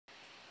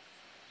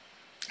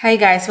Hi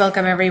guys,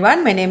 welcome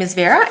everyone. My name is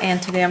Vera and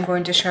today I'm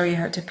going to show you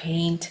how to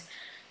paint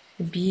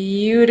a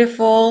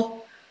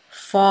beautiful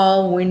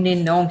fall windy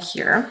gnome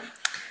here.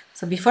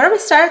 So before we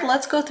start,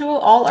 let's go through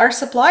all our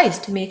supplies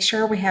to make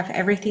sure we have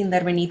everything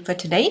that we need for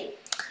today.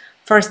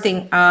 First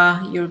thing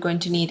you're going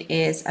to need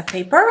is a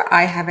paper.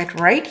 I have it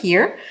right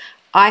here.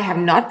 I have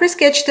not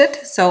pre-sketched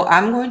it, so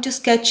I'm going to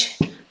sketch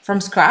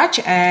from scratch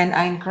and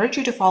I encourage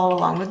you to follow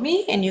along with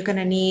me, and you're going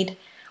to need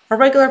a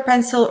regular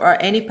pencil or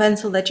any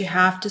pencil that you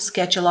have to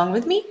sketch along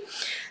with me.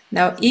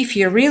 Now, if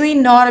you're really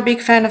not a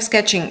big fan of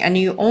sketching and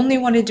you only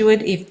want to do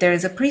it if there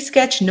is a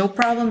pre-sketch, no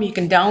problem. You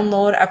can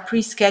download a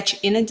pre-sketch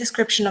in the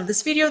description of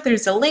this video.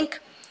 There's a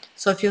link.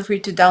 So feel free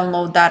to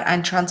download that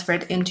and transfer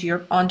it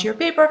onto your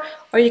paper,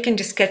 or you can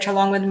just sketch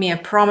along with me. I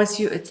promise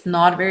you it's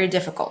not very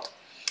difficult.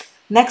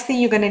 Next thing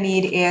you're going to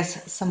need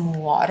is some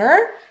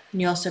water. And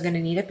you're also going to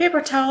need a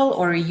paper towel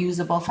or a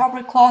usable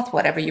fabric cloth,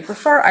 whatever you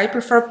prefer. I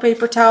prefer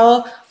paper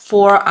towel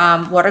for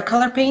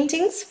watercolor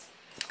paintings,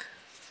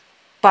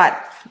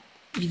 but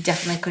you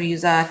definitely could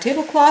use a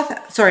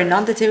tablecloth. Sorry,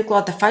 not the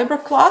tablecloth, the fiber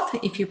cloth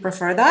if you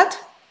prefer that.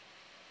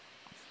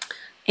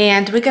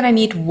 And we're gonna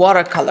need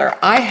watercolor.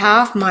 I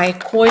have my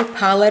koi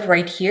palette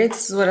right here.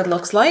 This is what it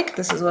looks like.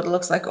 This is what it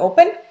looks like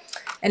open.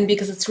 And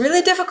because it's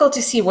really difficult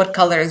to see what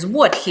color is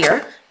what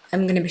here,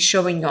 I'm gonna be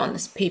showing you on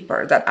this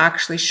paper that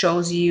actually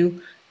shows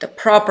you the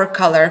proper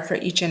color for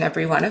each and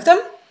every one of them.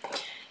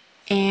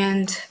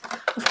 And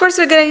of course,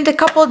 we're gonna need a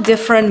couple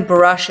different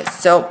brushes.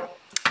 So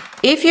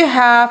if you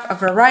have a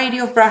variety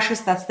of brushes,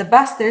 that's the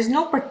best. There's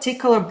no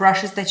particular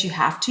brushes that you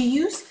have to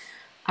use,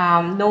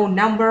 no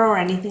number or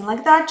anything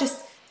like that. Just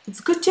it's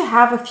good to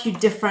have a few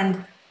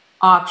different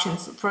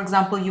options. For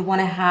example, you want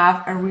to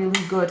have a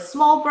really good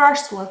small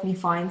brush. So let me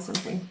find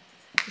something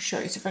to show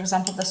you. So for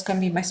example, this can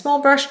be my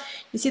small brush.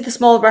 You see the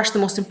small brush, the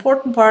most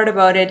important part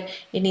about it,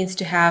 it needs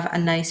to have a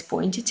nice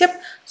pointy tip.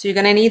 So you're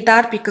going to need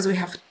that because we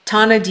have a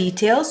ton of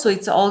details. So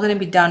it's all going to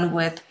be done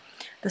with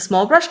the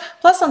small brush.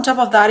 Plus on top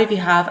of that, if you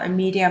have a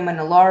medium and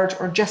a large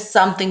or just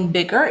something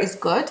bigger is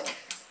good.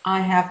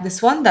 I have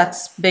this one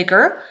that's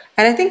bigger,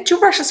 and I think 2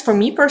 brushes for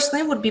me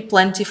personally would be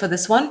plenty for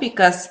this one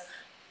because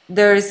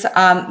there's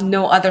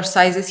no other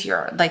sizes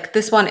here. Like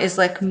this one is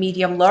like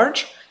medium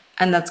large,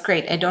 and that's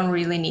great. I don't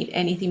really need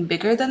anything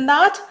bigger than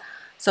that,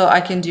 so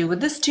I can do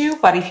with this too.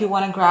 But if you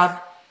want to grab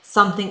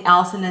something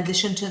else in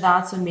addition to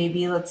that, so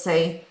maybe let's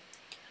say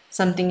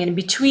something in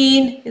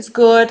between is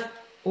good,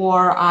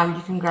 or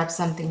you can grab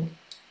something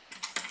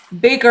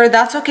bigger,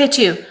 that's okay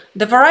too.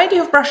 The variety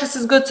of brushes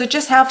is good, so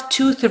just have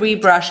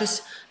 2-3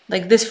 brushes.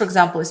 Like this, for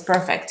example, is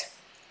perfect.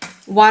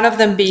 One of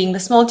them being the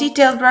small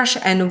detail brush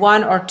and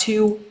 1 or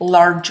 2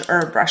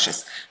 larger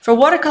brushes. For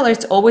watercolor,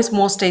 it's always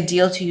most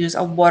ideal to use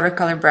a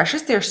watercolor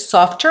brushes. They're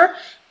softer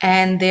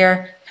and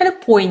they're kind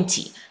of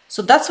pointy.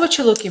 So that's what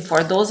you're looking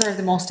for. Those are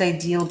the most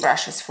ideal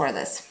brushes for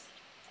this.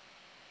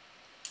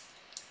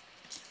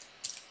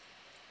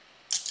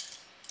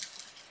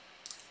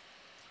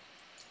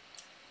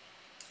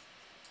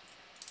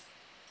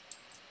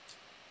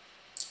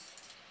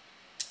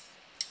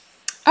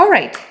 All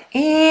right,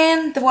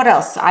 and what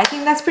else? I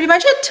think that's pretty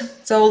much it.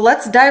 So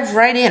let's dive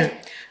right in.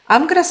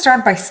 I'm gonna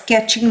start by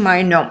sketching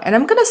my gnome, and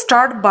I'm gonna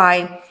start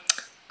by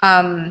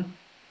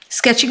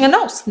sketching a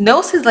nose.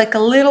 Nose is like a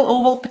little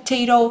oval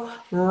potato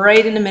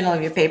right in the middle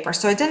of your paper.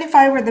 So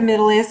identify where the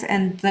middle is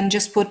and then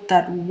just put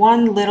that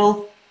one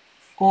little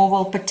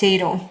oval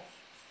potato.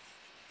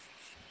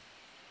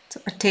 It's a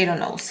potato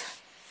nose.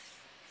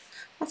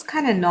 That's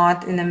kind of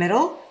not in the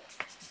middle.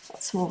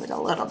 Let's move it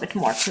a little bit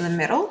more to the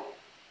middle.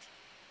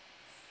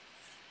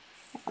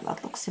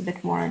 That looks a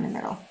bit more in the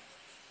middle.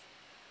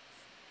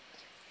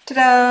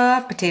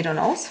 Ta-da! Potato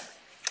nose.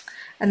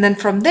 And then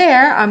from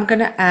there, I'm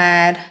gonna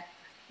add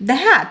the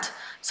hat.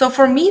 So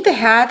for me, the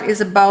hat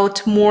is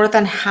about more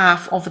than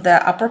half of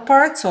the upper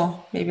part.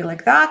 So maybe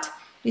like that.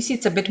 You see,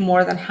 it's a bit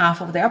more than half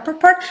of the upper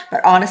part,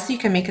 but honestly, you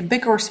can make it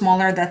bigger or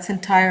smaller. That's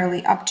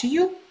entirely up to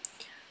you.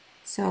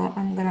 So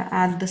I'm gonna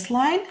add this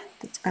line.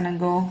 That's gonna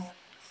go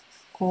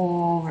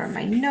over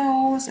my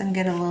nose and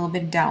get a little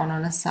bit down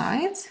on the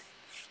sides.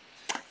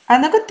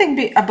 And the good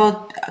thing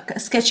about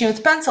sketching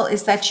with pencil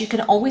is that you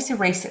can always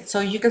erase it. So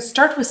you can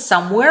start with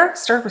somewhere,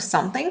 start with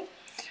something,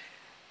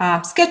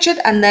 sketch it,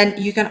 and then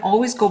you can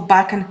always go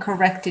back and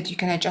correct it. You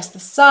can adjust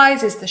the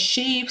sizes, the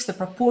shapes, the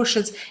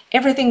proportions,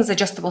 everything is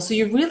adjustable. So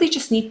you really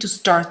just need to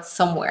start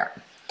somewhere.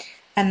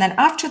 And then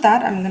after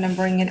that, I'm gonna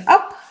bring it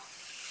up.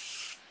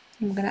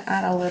 I'm gonna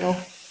add a little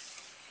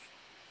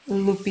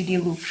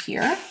loopy-de-loop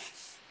here.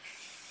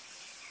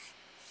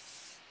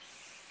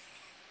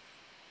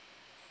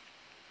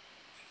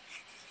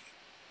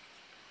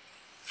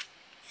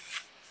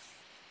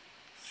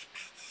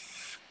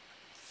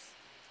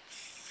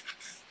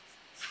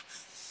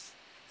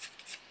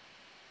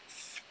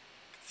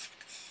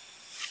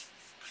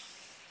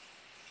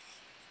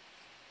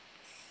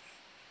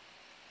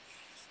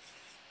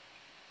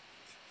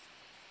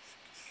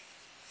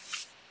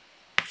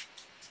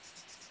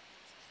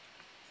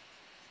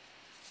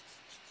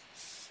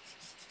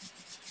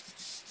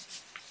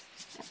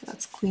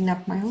 Let's clean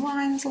up my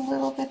lines a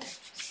little bit.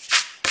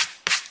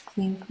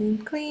 Clean, clean,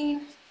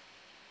 clean.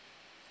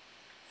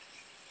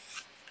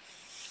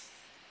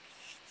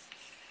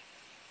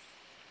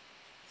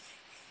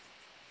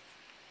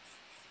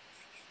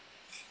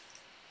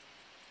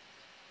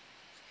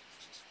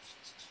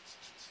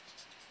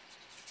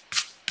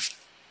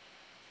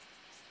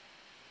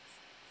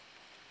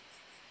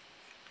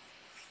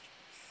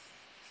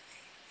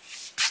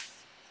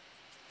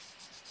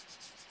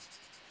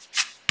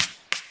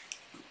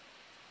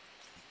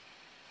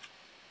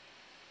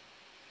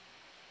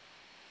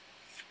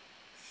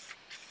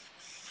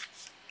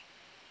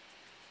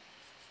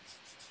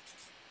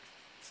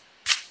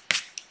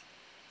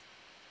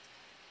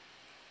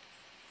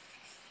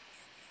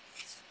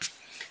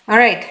 All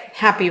right,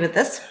 happy with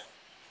this.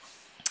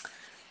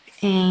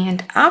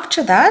 And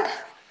after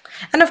that,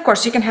 and of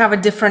course you can have a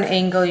different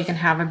angle, you can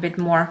have a bit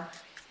more,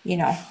 you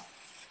know,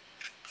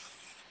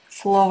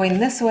 flowing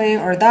this way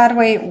or that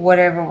way,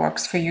 whatever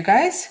works for you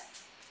guys.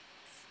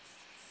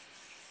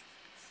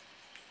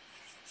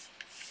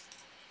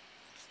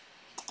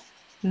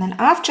 And then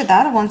after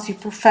that, once you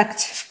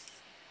perfect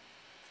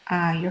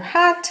your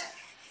hat,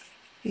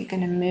 you're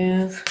gonna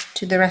move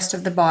to the rest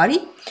of the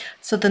body.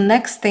 So the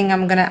next thing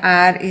I'm gonna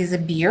add is a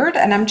beard,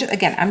 and I'm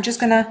just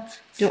gonna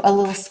do a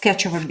little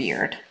sketch of a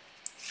beard.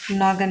 I'm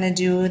not gonna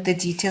do the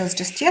details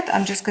just yet.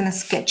 I'm just gonna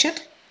sketch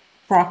it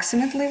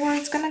approximately where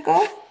it's gonna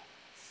go.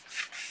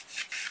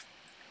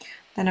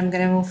 Then I'm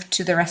gonna move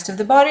to the rest of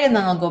the body, and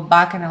then I'll go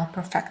back and I'll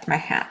perfect my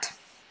hat.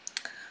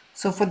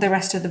 So for the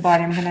rest of the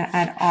body, I'm gonna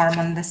add arm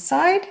on this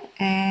side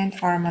and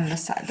arm on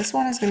this side. This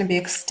one is gonna be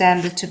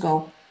extended to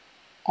go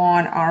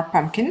on our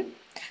pumpkin.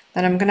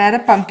 Then I'm gonna add a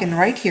pumpkin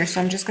right here.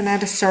 So I'm just gonna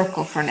add a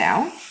circle for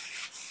now.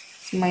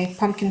 So my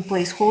pumpkin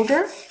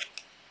placeholder,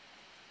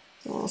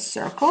 a little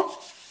circle.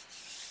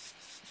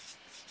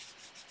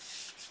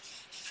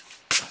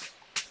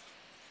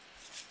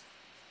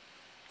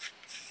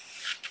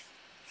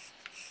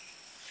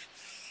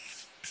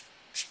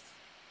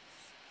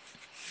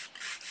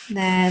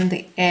 Then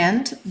the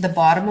end, the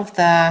bottom of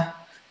the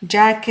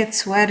jacket,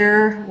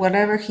 sweater,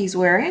 whatever he's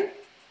wearing.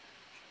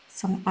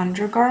 Some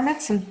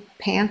undergarments, some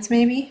pants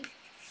maybe.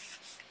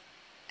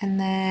 And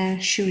then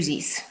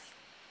shoesies.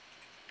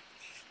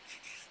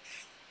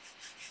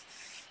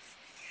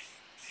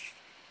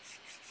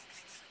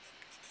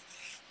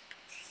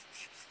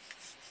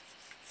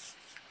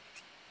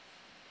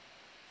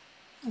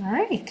 All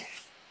right.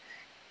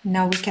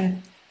 Now we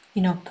can,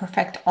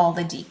 perfect all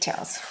the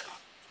details.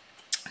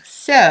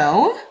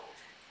 So, I'm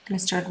gonna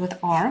start with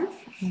arm.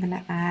 I'm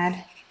gonna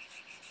add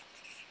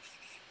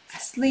a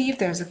sleeve.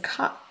 There's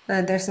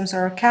some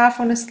sort of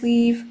calf on a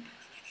sleeve.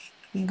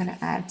 I'm gonna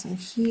add some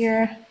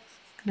here.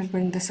 I'm gonna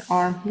bring this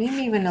arm maybe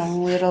even a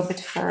little bit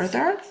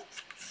further.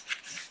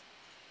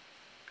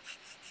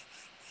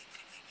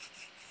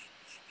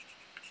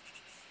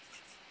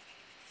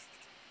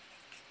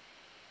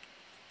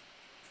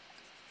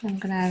 I'm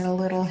gonna add a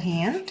little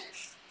hand.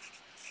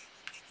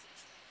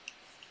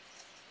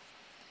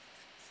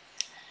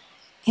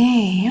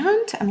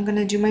 And I'm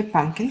gonna do my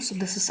pumpkin. So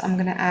I'm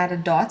gonna add a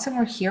dot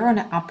somewhere here on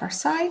the upper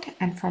side,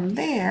 and from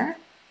there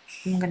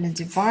I'm gonna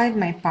divide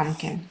my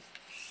pumpkin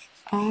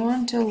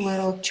onto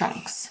little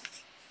chunks.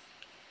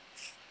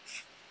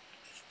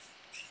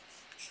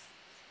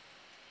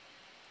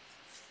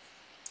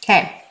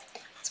 Okay,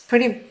 it's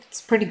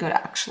pretty good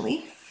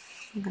actually.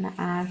 I'm gonna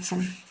add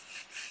some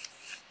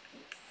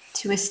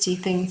twisty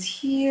things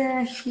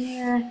here.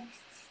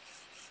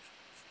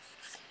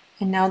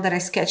 And now that I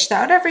sketched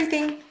out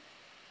everything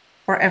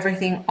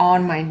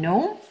on my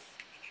gnome,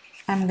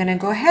 I'm gonna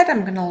go ahead,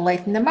 I'm gonna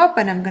lighten them up,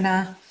 and I'm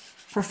gonna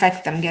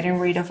perfect them, getting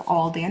rid of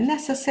all the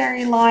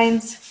unnecessary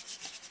lines.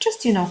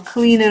 Just,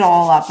 clean it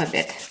all up a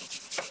bit.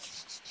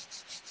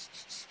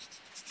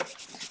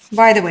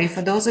 By the way,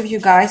 for those of you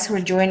guys who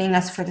are joining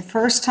us for the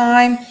first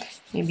time,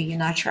 maybe you're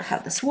not sure how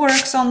this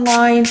works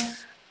online,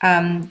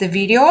 the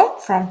video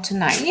from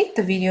tonight,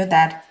 the video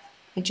that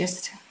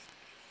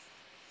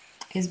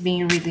is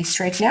being released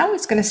right now,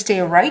 it's going to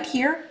stay right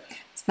here.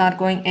 It's not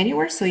going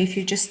anywhere. So if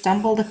you just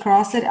stumbled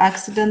across it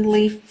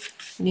accidentally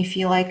and you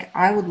feel like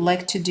I would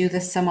like to do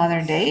this some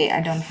other day,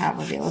 I don't have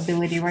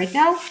availability right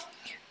now,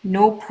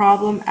 no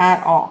problem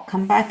at all.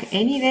 Come back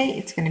any day.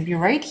 It's going to be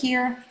right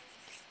here.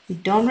 We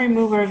don't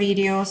remove our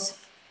videos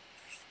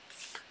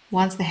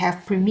once they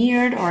have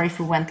premiered, or if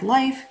we went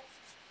live.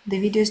 The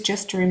videos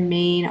just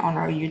remain on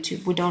our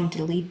YouTube. We don't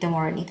delete them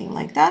or anything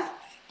like that.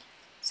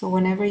 So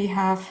whenever you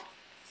have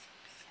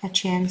a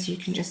chance, you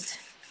can just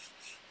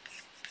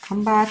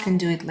come back and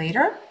do it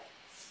later.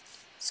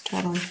 It's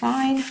totally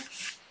fine.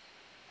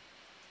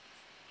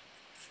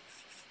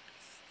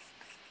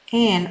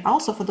 And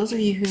also for those of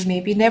you who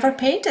maybe never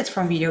painted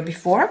from video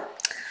before,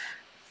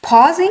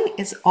 pausing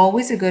is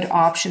always a good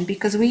option,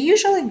 because we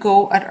usually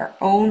go at our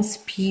own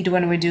speed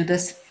when we do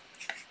this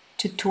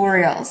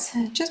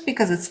tutorials, just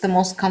because it's the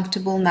most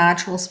comfortable,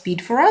 natural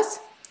speed for us.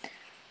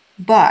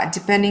 But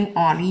depending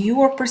on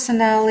your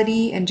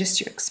personality and just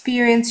your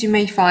experience, you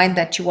may find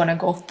that you want to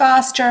go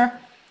faster,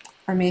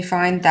 or may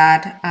find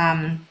that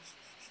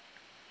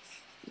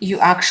you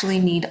actually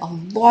need a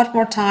lot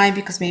more time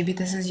because maybe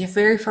this is your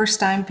very first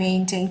time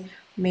painting.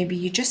 Maybe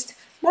you're just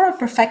more a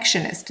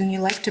perfectionist and you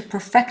like to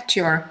perfect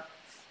your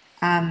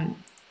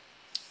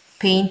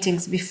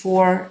paintings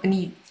before,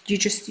 and you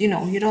just, you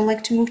know, you don't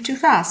like to move too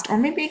fast, or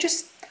maybe you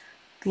just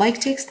like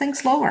takes things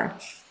slower.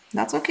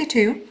 That's okay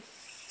too.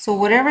 So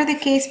whatever the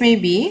case may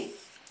be,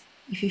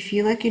 if you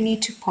feel like you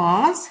need to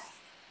pause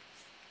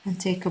and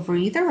take a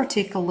breather or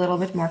take a little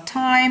bit more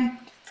time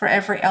for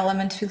every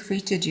element, feel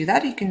free to do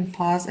that. You can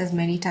pause as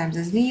many times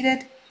as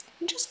needed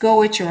and just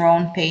go at your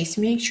own pace.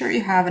 Make sure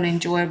you have an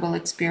enjoyable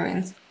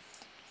experience.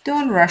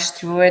 Don't rush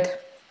through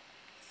it.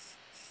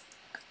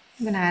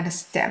 I'm gonna add a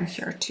stem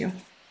here too.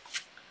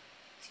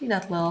 See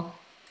that little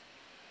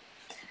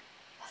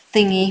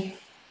thingy?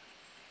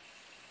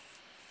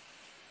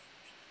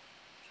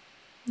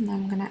 And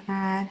I'm gonna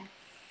add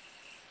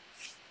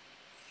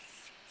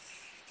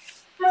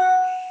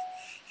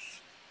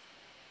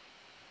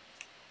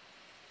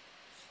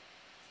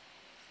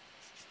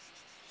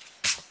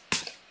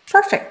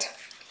perfect.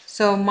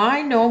 So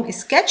my gnome is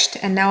sketched,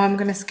 and now I'm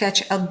gonna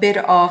sketch a bit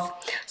of,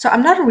 so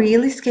I'm not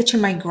really sketching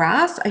my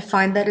grass. I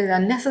find that it's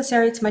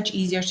unnecessary. It's much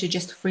easier to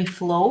just free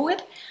flow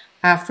it,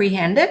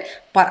 freehand it,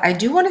 but I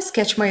do wanna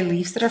sketch my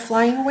leaves that are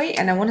flying away,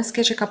 and I wanna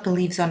sketch a couple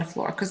leaves on the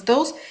floor, because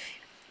those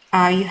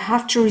you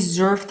have to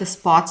reserve the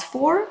spots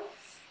for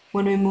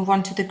when we move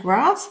on to the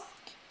grass.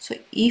 So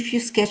if you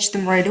sketch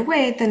them right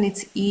away, then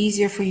it's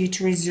easier for you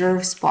to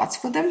reserve spots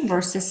for them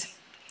versus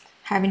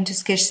having to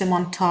sketch them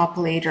on top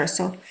later.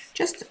 So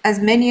just as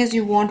many as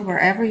you want,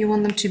 wherever you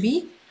want them to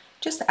be,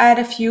 just add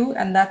a few,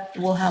 and that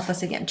will help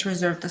us again to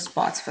reserve the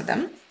spots for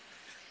them.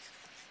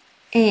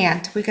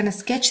 And we're gonna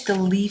sketch the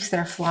leaves that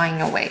are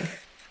flying away.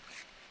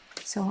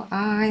 So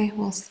I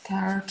will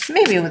start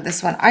maybe with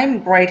this one.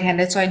 I'm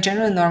right-handed, so I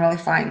generally normally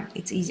find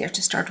it's easier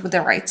to start with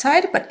the right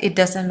side, but it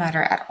doesn't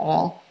matter at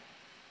all.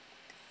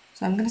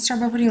 So I'm gonna start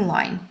by putting a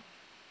line.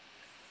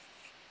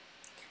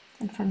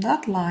 And from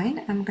that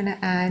line, I'm gonna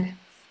add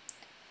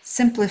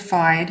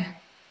simplified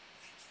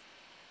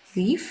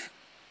leaf,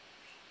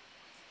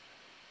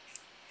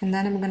 and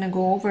then I'm going to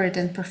go over it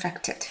and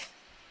perfect it.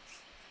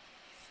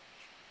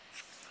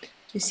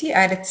 You see,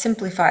 I added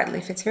simplified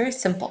leaf. It's very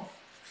simple.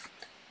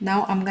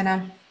 Now I'm going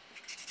to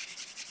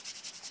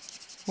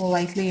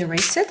lightly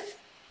erase it,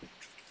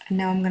 and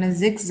now I'm going to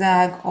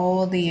zigzag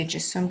all the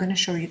edges. So I'm going to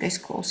show you guys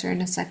closer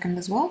in a second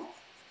as well.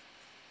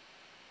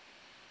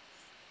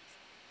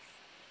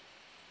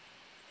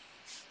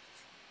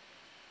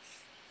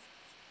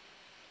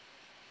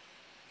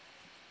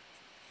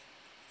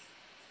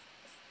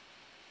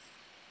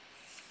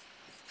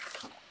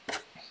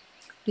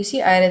 You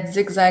see, I added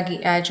zigzaggy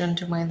edge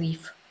onto my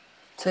leaf.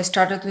 So I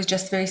started with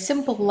just very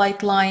simple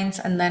light lines,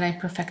 and then I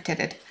perfected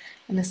it.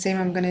 And the same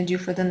I'm going to do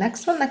for the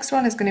next one. Next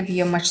one is going to be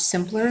a much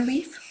simpler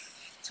leaf.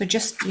 So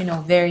just, you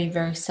know, very,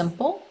 very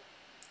simple.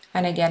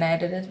 And again, I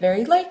added it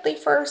very lightly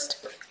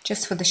first,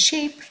 just for the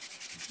shape.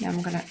 Now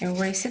I'm going to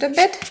erase it a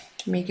bit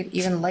to make it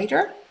even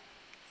lighter.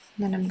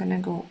 And then I'm going to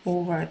go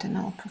over it and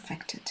I'll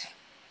perfect it.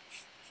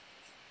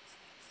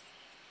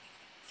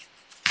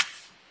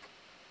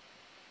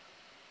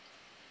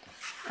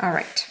 All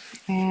right,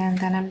 and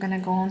then I'm gonna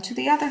go on to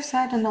the other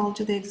side and I'll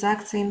do the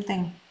exact same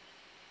thing.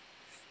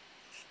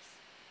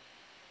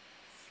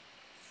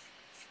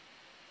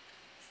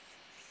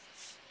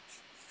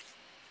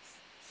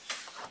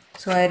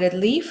 So I added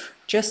leaf,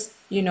 just,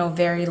 you know,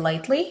 very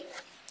lightly.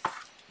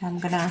 I'm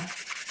gonna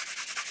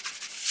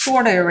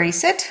sort of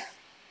erase it.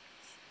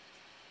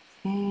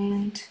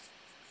 And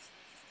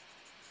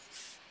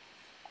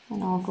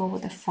I'll go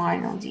with the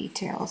final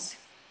details,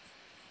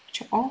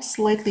 which are all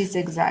slightly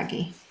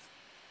zigzaggy.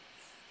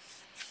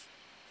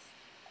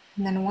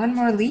 And then one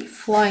more leaf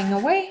flying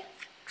away,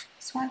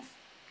 this one.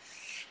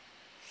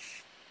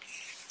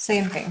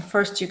 Same thing,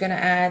 first you're gonna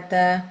add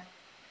the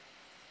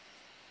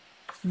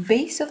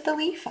base of the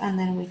leaf, and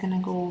then we're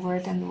gonna go over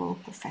it and we'll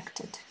perfect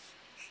it.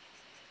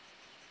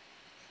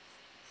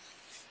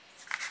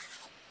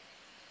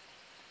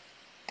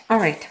 All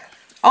right,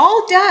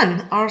 all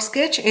done. Our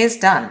sketch is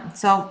done.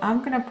 So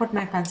I'm gonna put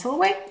my pencil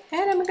away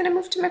and I'm gonna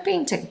move to my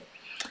painting.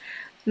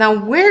 Now,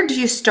 where do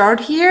you start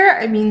here?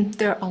 I mean,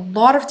 there are a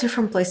lot of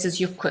different places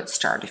you could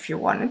start if you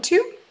wanted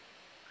to.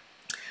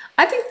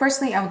 I think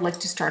personally, I would like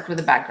to start with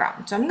the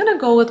background. So I'm gonna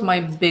go with my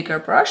bigger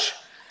brush.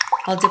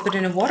 I'll dip it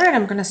in the water and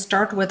I'm gonna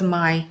start with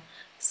my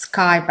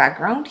sky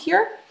background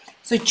here.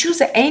 So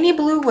choose any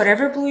blue,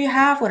 whatever blue you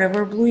have,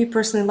 whatever blue you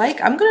personally like.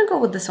 I'm gonna go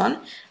with this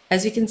one.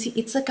 As you can see,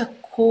 it's like a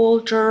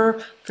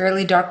colder,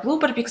 fairly dark blue,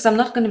 but because I'm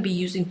not gonna be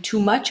using too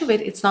much of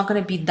it, it's not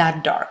gonna be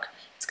that dark.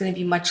 It's going to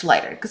be much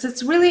lighter, because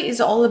it's really is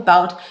all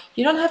about,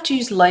 you don't have to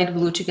use light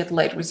blue to get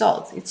light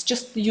results. It's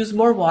just use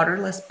more water,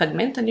 less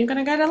pigment, and you're going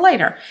to get it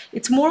lighter.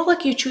 It's more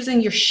like you're choosing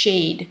your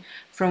shade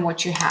from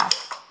what you have.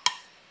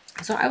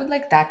 So I would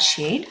like that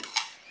shade.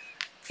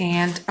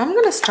 And I'm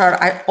going to start,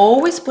 I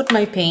always put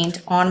my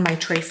paint on my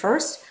tray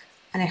first,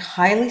 and I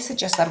highly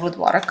suggest that with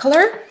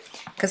watercolor,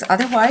 because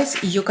otherwise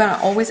you're going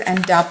to always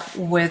end up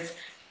with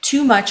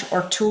too much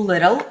or too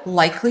little,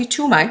 likely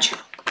too much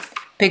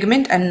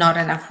pigment and not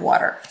enough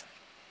water.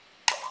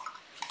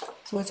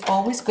 So it's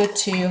always good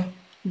to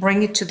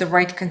bring it to the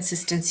right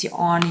consistency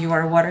on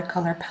your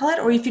watercolor palette,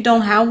 or if you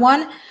don't have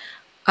one,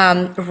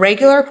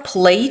 regular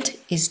plate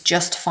is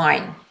just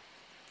fine.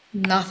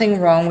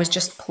 Nothing wrong with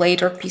just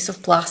plate or piece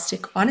of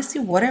plastic,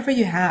 honestly, whatever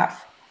you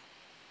have.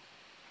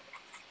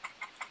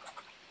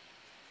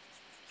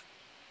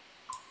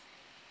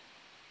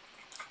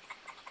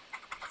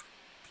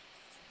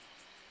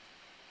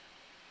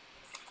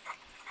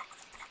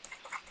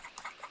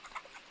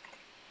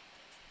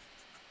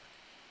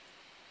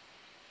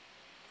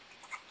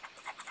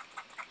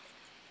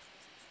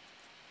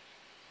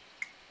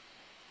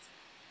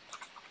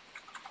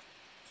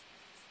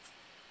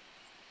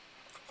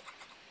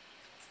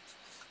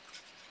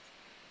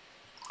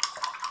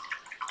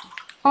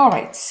 All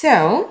right,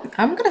 so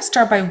I'm gonna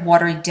start by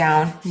watering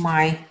down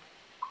my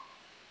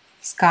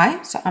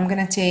sky. So I'm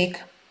gonna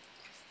take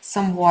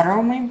some water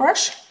on my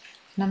brush,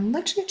 and I'm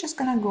literally just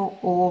gonna go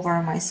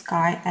over my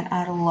sky and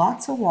add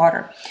lots of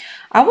water.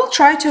 I will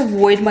try to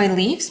avoid my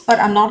leaves, but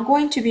I'm not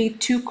going to be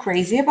too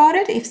crazy about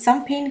it. If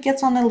some paint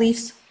gets on the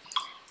leaves,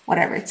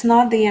 whatever, it's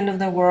not the end of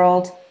the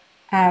world.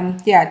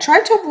 Yeah,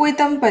 try to avoid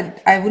them, but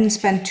I wouldn't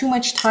spend too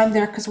much time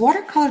there, because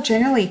watercolor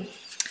generally,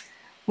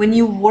 when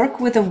you work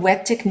with the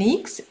wet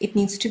techniques, it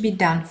needs to be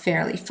done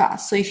fairly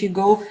fast. So if you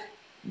go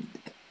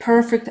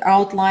perfect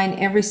outline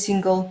every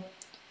single,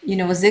 you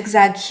know,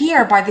 zigzag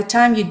here, by the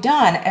time you're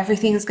done,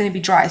 everything is going to be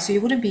dry. So you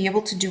wouldn't be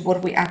able to do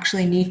what we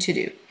actually need to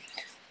do.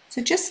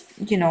 So just,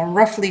 you know,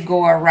 roughly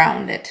go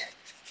around it.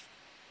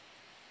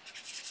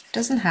 It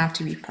doesn't have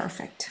to be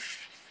perfect.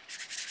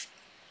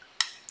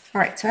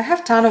 All right, so I have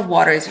a ton of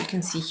water, as you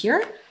can see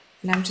here.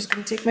 And I'm just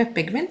going to take my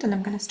pigment and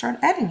I'm going to start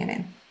adding it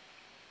in.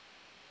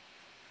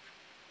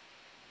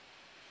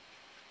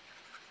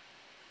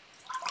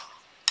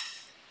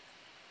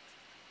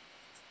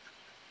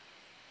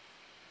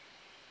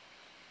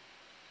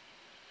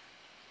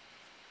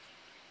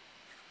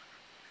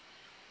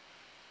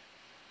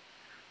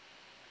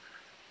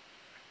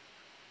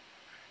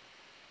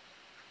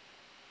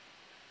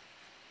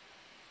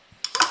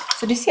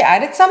 So do you see I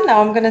added some? Now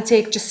I'm gonna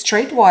take just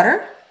straight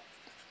water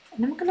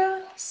and I'm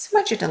gonna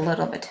smudge it a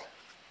little bit.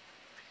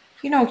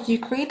 You know, you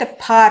create a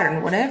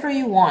pattern, whatever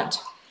you want.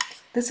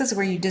 This is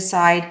where you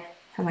decide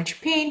how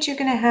much paint you're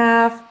gonna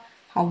have,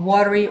 how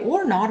watery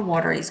or not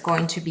watery it's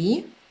going to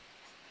be.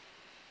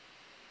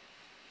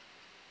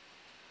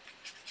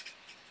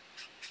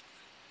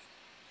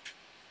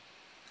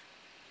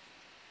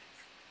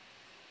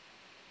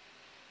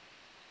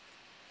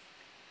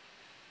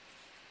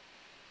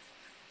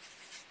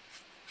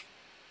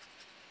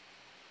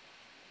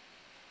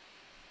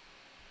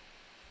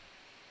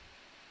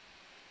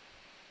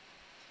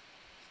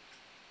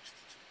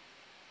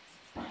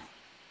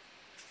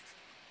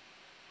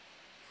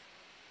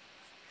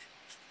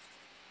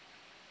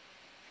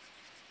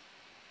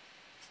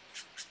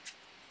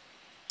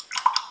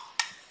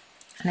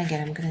 And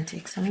again, I'm going to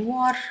take some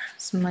water,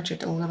 smudge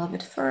it a little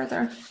bit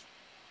further.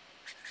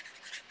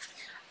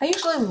 I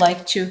usually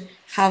like to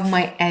have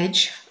my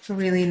edge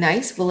really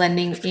nice,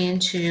 blending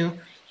into,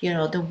 you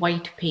know, the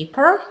white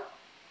paper.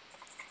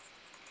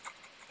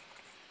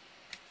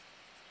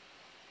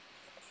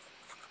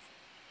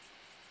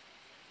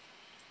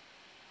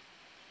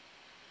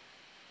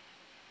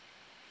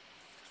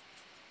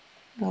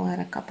 We'll add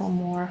a couple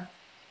more.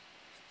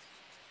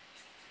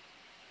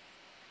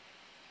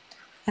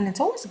 And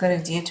it's always a good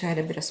idea to add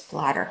a bit of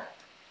splatter,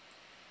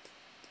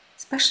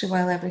 especially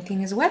while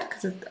everything is wet,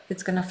 because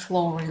it's going to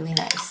flow really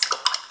nice.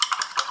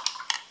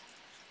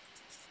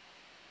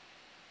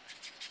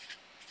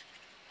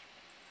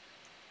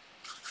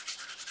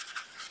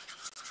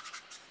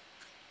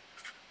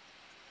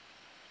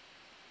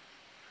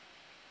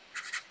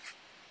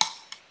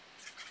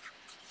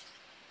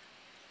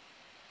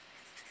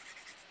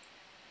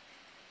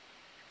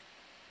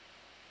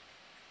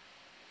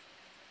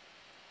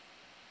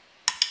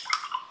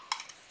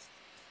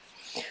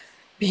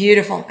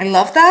 Beautiful, I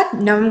love that.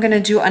 Now I'm gonna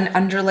do an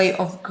underlay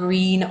of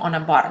green on a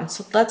bottom.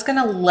 So that's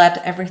gonna let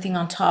everything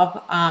on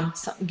top,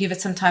 give it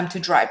some time to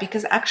dry,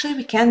 because actually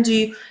we can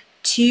do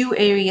two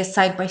areas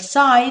side by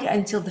side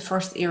until the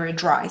first area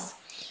dries.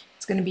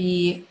 It's gonna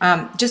be,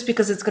 just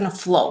because it's gonna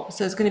flow.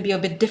 So it's gonna be a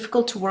bit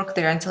difficult to work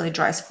there until it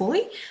dries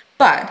fully.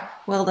 But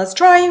while that's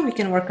drying, we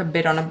can work a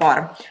bit on the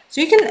bottom.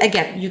 So you can,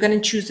 again, you're gonna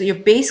choose your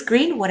base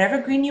green,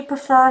 whatever green you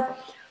prefer.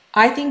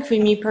 I think for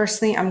me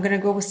personally, I'm gonna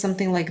go with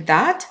something like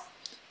that,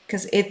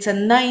 because it's a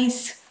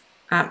nice,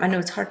 I know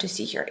it's hard to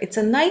see here, it's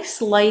a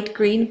nice light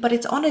green, but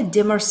it's on a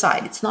dimmer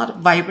side. It's not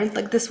vibrant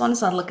like this one.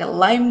 It's not like a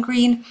lime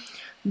green.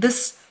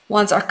 This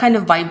ones are kind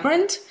of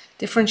vibrant,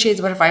 different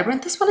shades but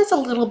vibrant. This one is a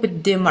little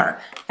bit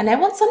dimmer, and I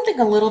want something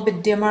a little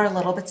bit dimmer, a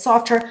little bit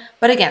softer.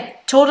 But again,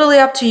 totally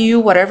up to you,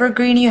 whatever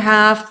green you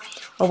have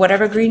or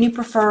whatever green you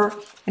prefer.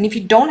 And if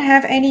you don't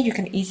have any, you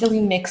can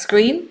easily mix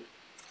green.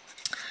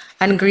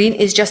 And green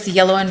is just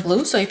yellow and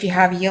blue. So if you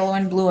have yellow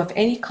and blue of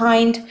any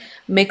kind,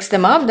 mix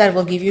them up, that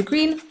will give you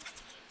green.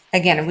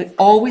 Again, we're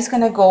always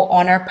gonna go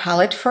on our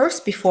palette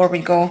first before we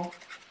go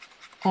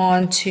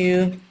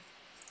onto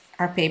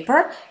our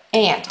paper.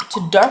 And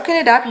to darken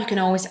it up, you can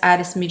always add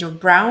a smidge of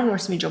brown or a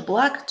smidge of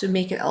black to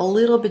make it a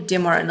little bit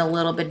dimmer and a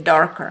little bit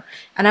darker.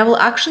 And I will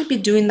actually be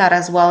doing that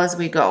as well as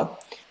we go,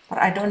 but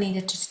I don't need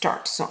it to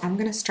start. So I'm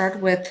going to start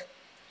with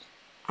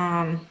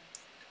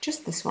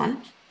just this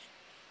one.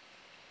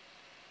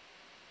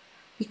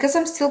 Because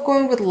I'm still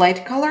going with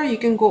light color, you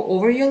can go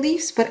over your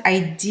leaves, but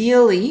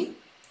ideally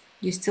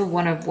you still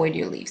want to avoid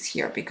your leaves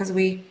here because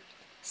we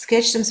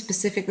sketched them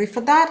specifically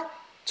for that,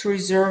 to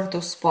reserve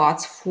those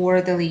spots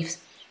for the leaves.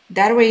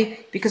 That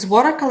way, because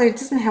watercolor, it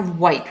doesn't have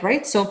white,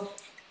 right? So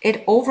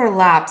it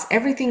overlaps,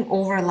 everything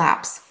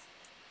overlaps.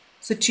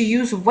 So to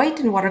use white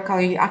in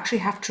watercolor, you actually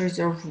have to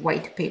reserve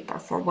white paper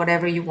for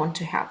whatever you want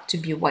to have to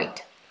be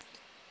white,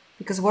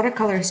 because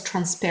watercolor is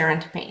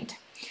transparent paint.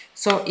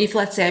 So if,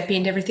 let's say, I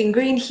paint everything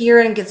green here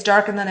and it gets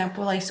dark, and then I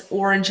place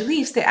orange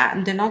leaves, they're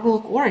not going to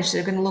look orange,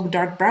 they're going to look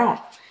dark brown,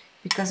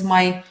 because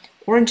my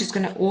orange is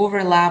going to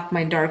overlap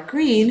my dark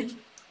green.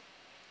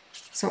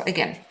 So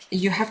again,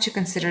 you have to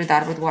consider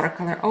that with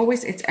watercolor.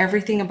 Always, it's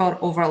everything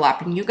about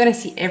overlapping. You're going to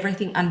see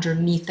everything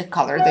underneath the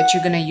color that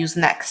you're going to use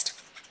next.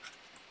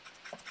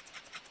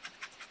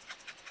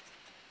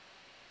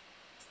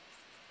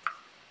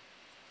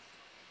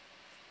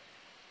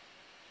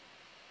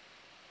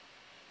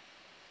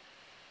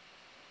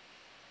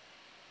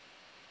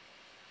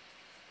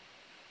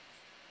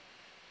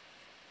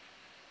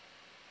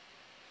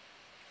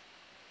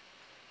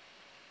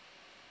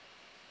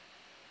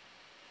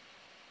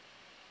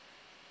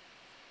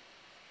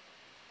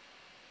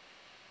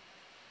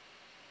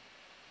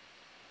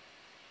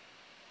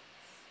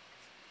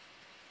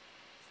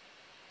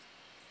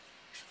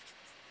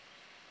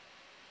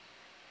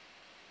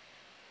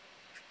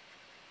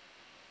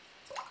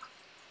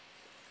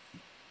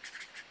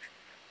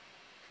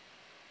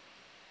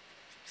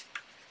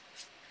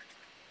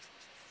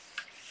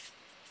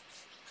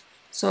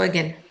 So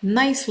again,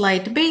 nice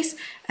light base.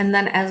 And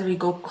then as we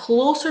go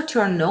closer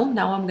to our gnome,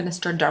 now I'm going to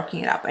start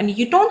darkening it up. And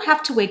you don't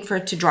have to wait for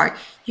it to dry.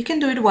 You can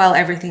do it while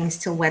everything is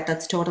still wet.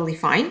 That's totally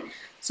fine.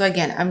 So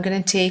again, I'm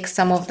going to take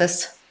some of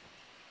this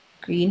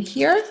green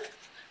here,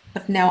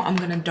 but now I'm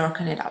going to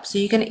darken it up. So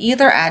you can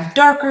either add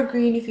darker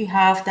green if you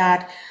have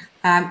that.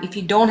 If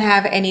you don't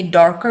have any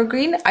darker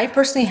green, I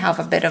personally have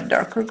a bit of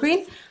darker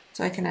green,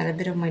 so I can add a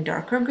bit of my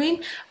darker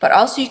green, but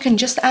also you can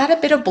just add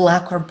a bit of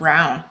black or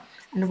brown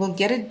and we'll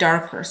get it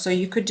darker. So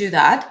you could do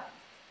that.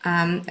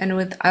 And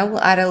I will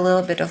add a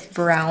little bit of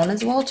brown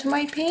as well to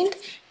my paint,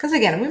 because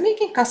again, we're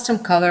making custom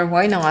color.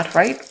 Why not,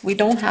 right? We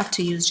don't have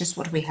to use just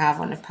what we have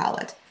on a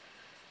palette.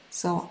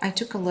 So I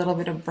took a little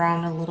bit of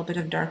brown, a little bit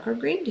of darker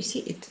green. Do you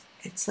see it?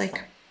 It's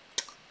like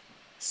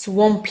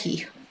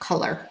swampy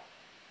color.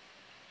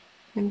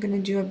 I'm going to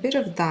do a bit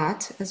of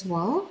that as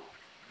well.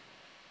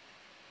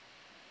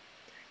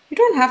 You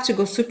don't have to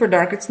go super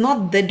dark. It's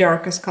not the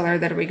darkest color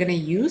that we're going to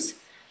use.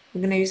 We're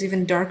going to use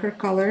even darker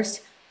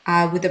colors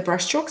with the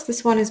brush strokes.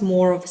 This one is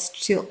more of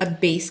still a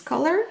base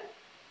color.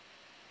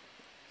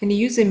 And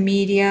use a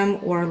medium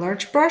or a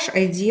large brush.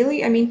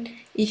 Ideally, I mean,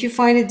 if you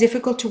find it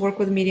difficult to work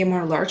with medium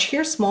or large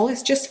here, small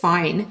is just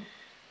fine.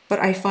 But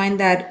I find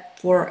that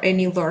for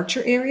any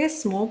larger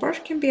areas, small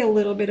brush can be a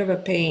little bit of a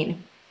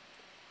pain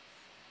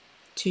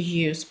to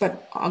use.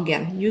 But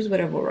again, use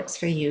whatever works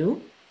for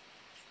you.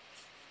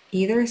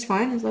 Either is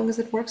fine as long as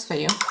it works for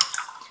you.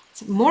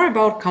 It's more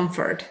about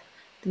comfort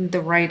than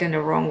the right and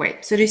the wrong way.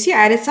 So do you see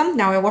I added some?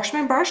 Now I washed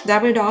my brush,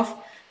 dabbed it off,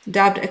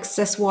 dabbed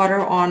excess water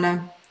on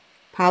a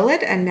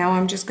palette, and now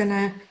I'm just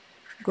gonna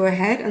go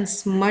ahead and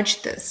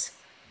smudge this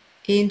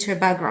into a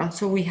background.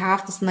 So we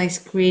have this nice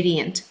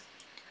gradient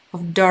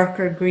of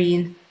darker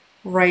green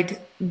right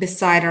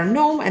beside our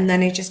gnome, and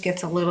then it just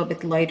gets a little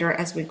bit lighter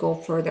as we go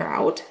further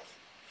out.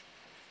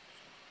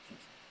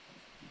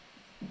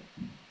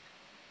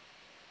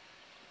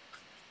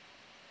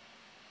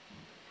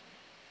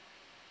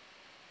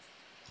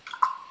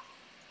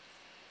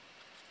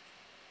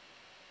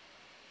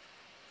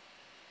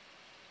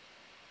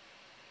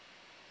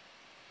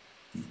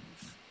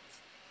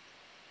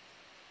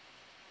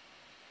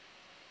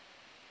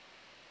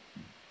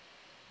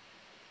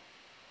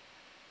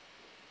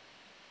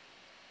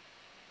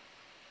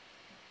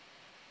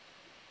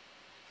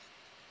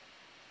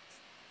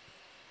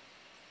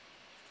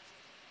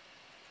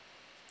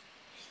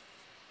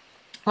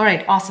 All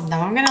right, awesome.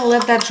 Now I'm gonna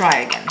let that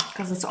dry again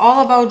because it's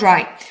all about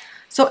drying.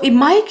 So in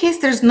my case,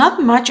 there's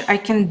not much I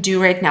can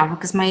do right now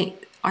because my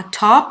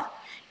top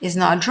is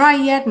not dry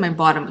yet, my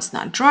bottom is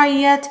not dry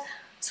yet.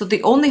 So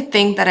the only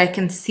thing that I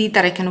can see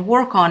that I can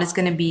work on is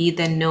gonna be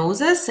the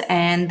noses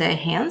and the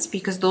hands,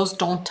 because those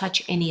don't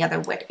touch any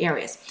other wet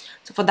areas.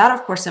 So for that,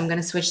 of course, I'm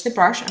gonna switch the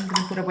brush. I'm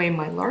gonna put away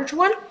my large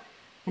one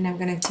and I'm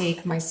gonna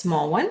take my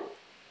small one.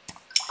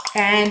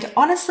 And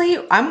honestly,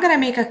 I'm gonna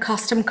make a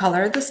custom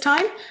color this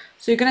time.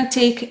 So you're gonna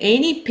take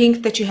any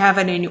pink that you have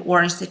and any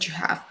orange that you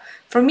have.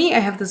 For me, I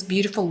have this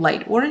beautiful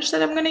light orange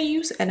that I'm gonna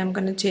use, and I'm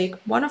gonna take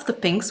one of the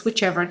pinks,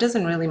 whichever, it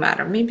doesn't really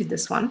matter, maybe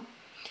this one.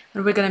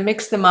 And we're gonna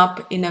mix them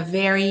up in a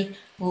very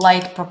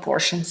light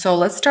proportion. So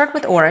let's start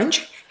with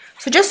orange.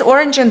 So just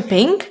orange and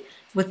pink,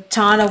 with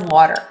ton of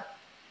water.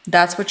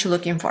 That's what you're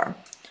looking for.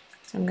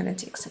 So I'm gonna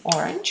take some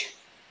orange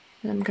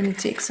and I'm gonna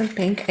take some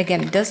pink.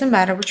 Again, it doesn't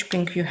matter which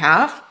pink you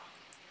have.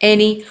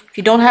 If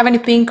you don't have any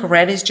pink,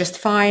 red is just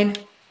fine.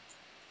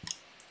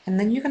 And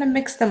then you're gonna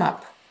mix them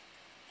up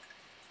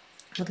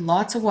with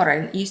lots of water,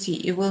 and you see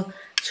it will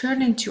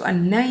turn into a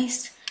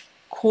nice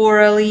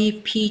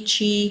corally,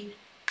 peachy,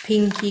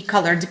 pinky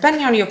color,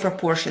 depending on your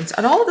proportions.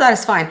 And all of that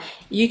is fine.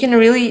 You can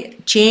really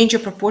change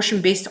your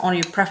proportion based on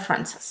your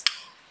preferences.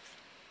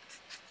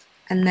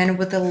 And then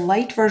with the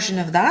light version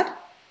of that,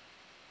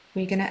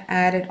 we're gonna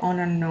add it on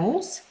our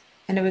nose,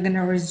 and then we're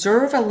gonna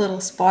reserve a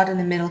little spot in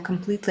the middle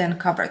completely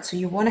uncovered. So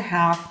you wanna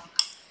have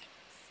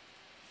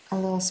a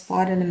little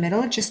spot in the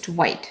middle, just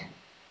white.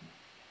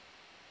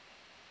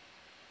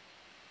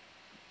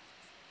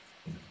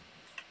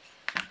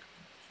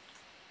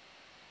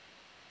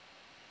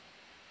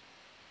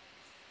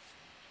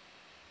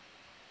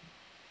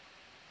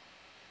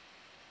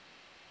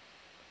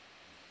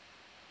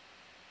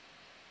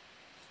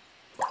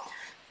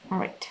 All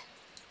right,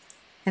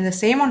 and the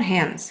same on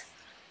hands.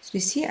 So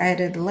you see, I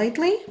added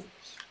lightly,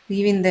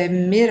 leaving the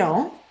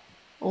middle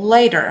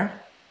lighter.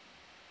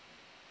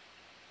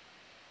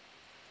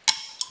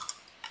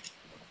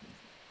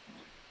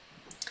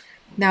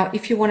 Now,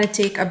 if you want to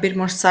take a bit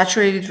more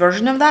saturated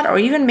version of that, or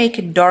even make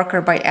it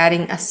darker by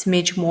adding a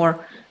smidge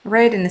more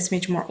red and a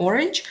smidge more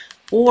orange,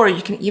 or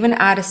you can even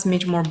add a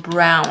smidge more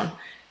brown.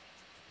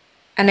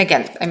 And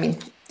again, I mean,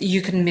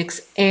 you can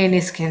mix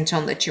any skin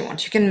tone that you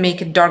want. You can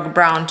make it dark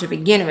brown to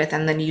begin with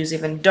and then use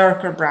even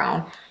darker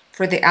brown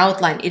for the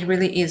outline. It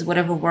really is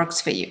whatever works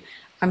for you.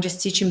 I'm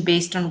just teaching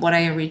based on what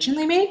I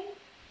originally made.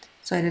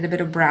 So I did a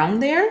bit of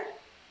brown there.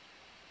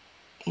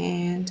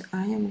 And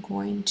I am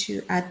going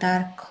to add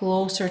that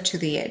closer to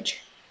the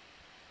edge.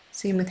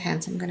 Same with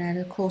hands, I'm going to add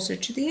it closer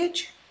to the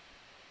edge.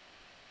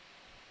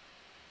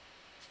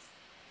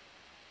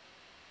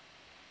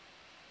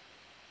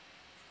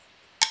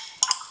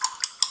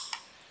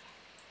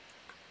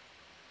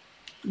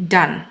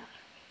 Done.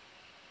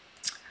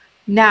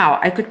 Now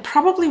I could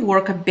probably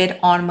work a bit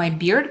on my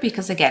beard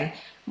because again,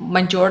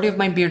 majority of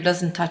my beard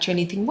doesn't touch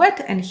anything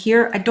wet, and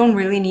here I don't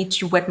really need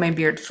to wet my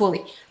beard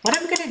fully. What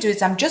I'm going to do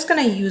is I'm just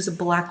going to use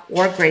black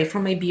or gray for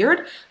my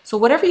beard. So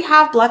whatever you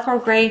have, black or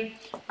gray,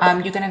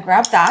 you're going to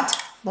grab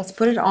that. Let's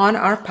put it on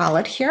our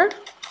palette here.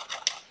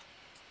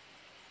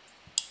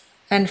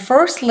 And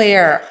first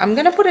layer, I'm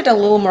going to put it a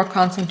little more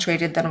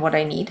concentrated than what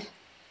I need.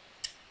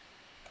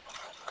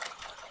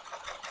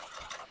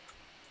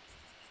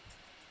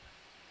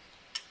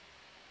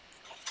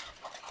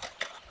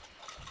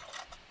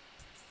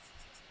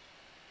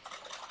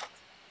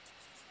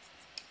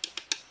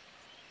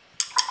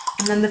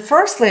 And then the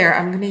first layer,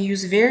 I'm going to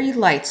use very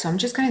light. So I'm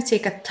just going to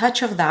take a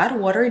touch of that,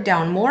 water it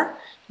down more.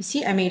 You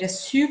see, I made a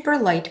super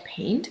light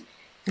paint.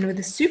 And with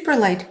the super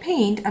light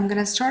paint, I'm going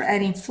to start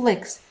adding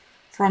flicks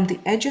from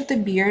the edge of the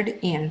beard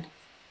in.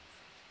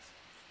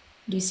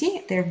 Do you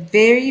see? They're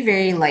very,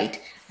 very light.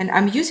 And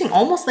I'm using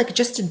almost like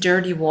just a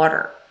dirty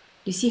water.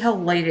 You see how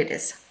light it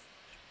is?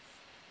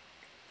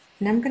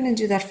 And I'm going to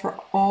do that for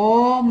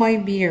all my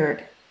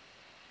beard.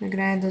 I'm going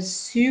to add those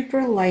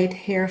super light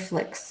hair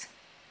flicks.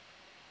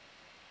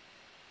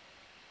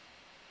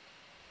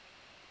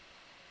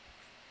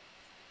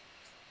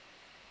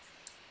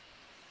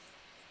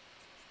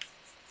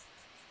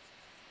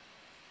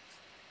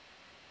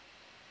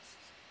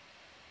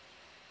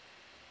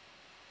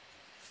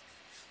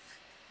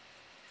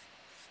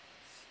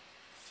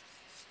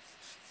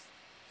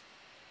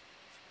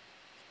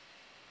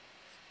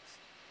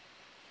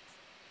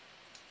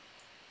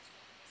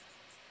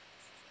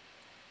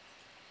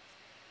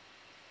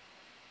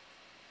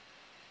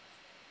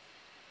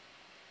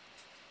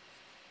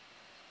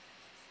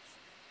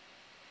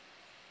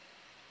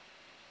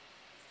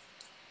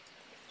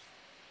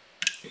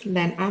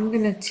 Then I'm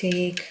going to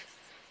take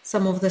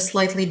some of the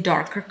slightly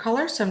darker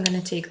color. So I'm going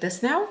to take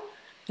this now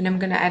and I'm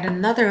going to add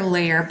another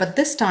layer, but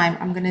this time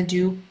I'm going to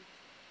do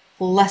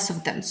less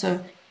of them.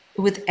 So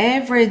with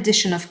every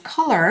addition of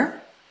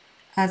color,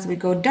 as we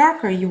go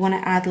darker, you want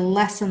to add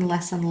less and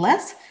less and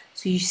less.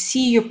 So you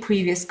see your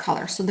previous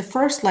color. So the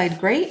first light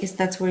gray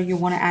that's where you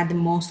want to add the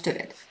most of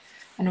it.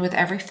 And with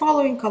every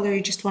following color,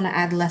 you just want to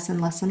add less and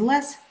less and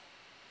less.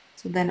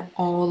 So then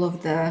all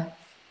of the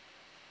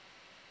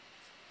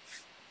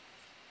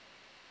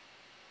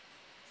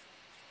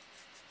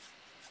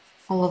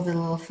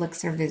little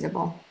flicks are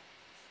visible.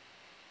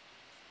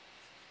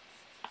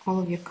 All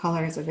of your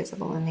colors are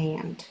visible in the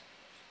end.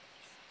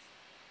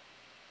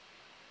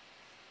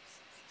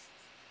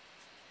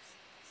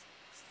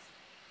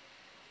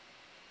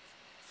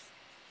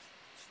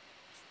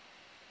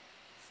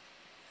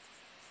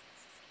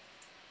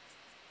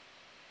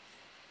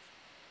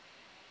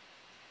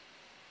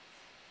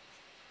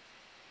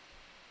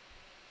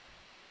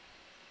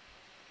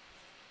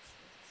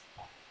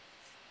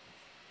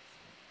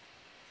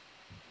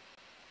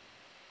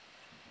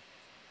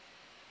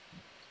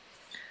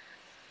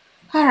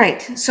 All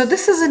right, so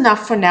this is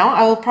enough for now.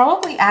 I will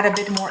probably add a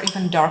bit more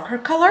even darker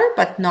color,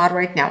 but not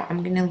right now.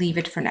 I'm gonna leave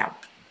it for now.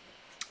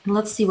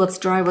 Let's see what's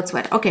dry, what's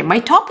wet. Okay, my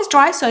top is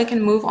dry, so I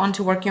can move on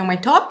to working on my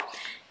top.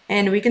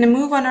 And we're gonna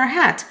move on our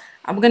hat.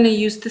 I'm gonna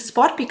use this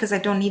spot because I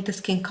don't need the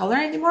skin color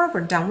anymore.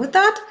 We're done with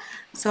that.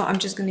 So I'm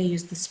just gonna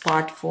use the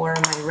spot for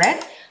my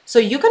red. So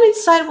you're gonna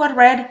decide what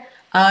red,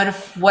 out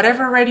of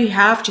whatever red you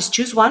have, just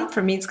choose one.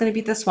 For me, it's gonna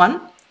be this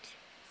one.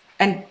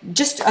 And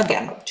just,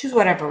 again, choose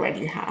whatever red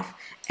you have.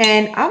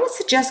 And I would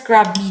suggest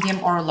grab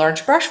medium or a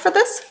large brush for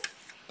this.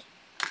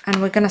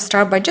 And we're gonna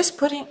start by just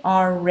putting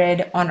our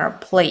red on our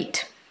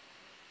plate.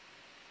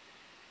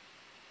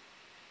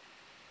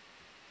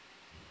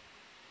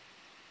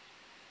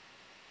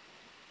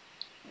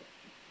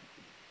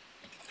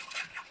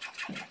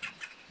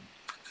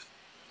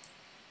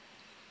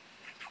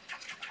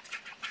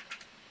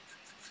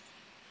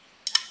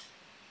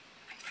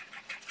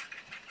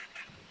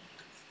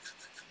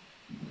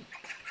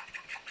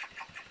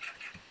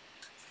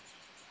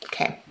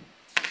 Okay,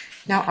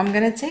 now I'm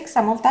gonna take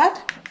some of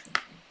that,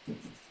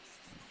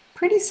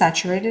 pretty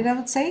saturated I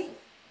would say,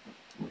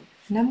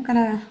 and I'm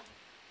gonna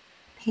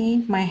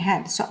paint my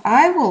head. So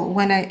I will,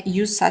 when I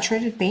use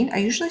saturated paint, I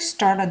usually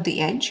start at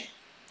the edge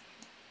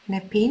and I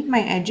paint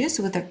my edges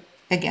with a,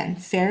 again,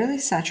 fairly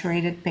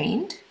saturated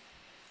paint.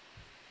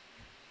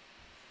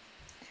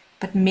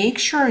 But make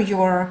sure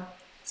your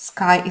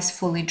sky is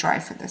fully dry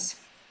for this.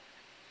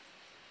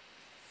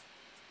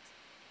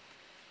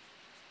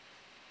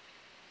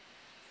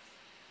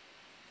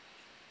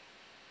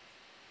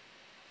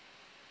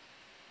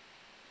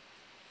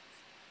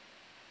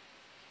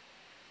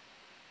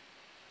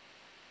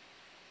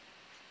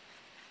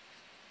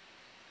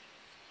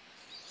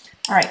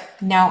 All right,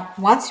 now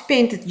once you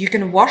paint it, you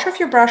can wash off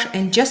your brush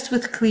and just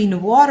with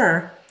clean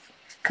water,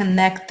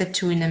 connect the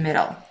two in the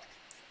middle.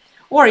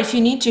 Or if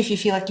you need to, if you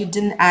feel like you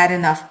didn't add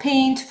enough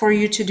paint for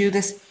you to do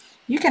this,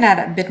 you can add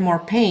a bit more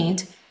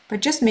paint,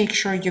 but just make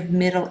sure your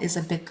middle is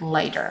a bit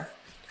lighter.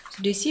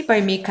 So do you see by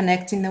me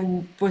connecting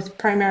them with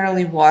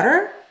primarily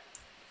water,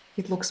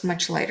 it looks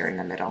much lighter in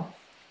the middle.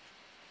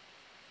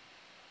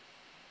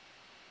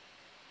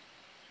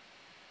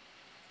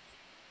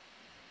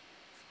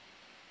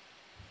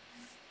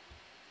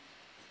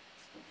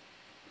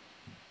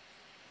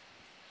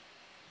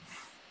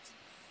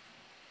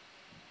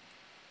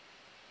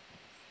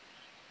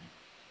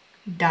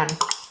 Done.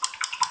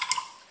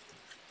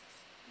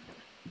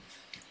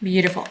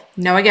 Beautiful.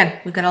 Now again,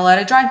 we're gonna let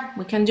it dry.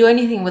 We can't do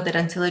anything with it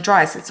until it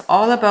dries. It's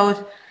all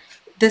about,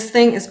 this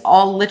thing is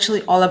all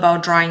literally all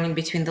about drying in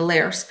between the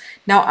layers.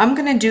 Now I'm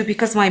gonna do,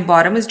 because my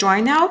bottom is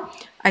dry now,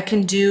 I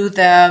can do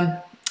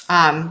the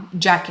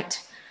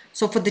jacket.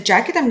 So for the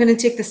jacket, I'm gonna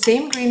take the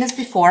same green as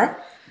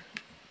before,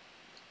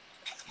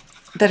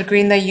 that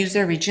green that I used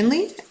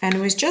originally, and it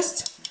was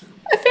just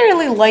a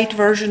fairly light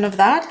version of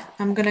that.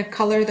 I'm gonna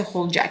color the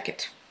whole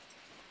jacket.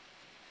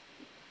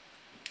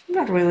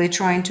 I'm not really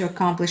trying to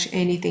accomplish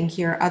anything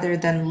here other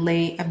than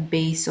lay a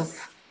base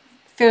of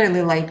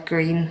fairly light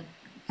green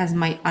as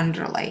my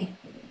underlay.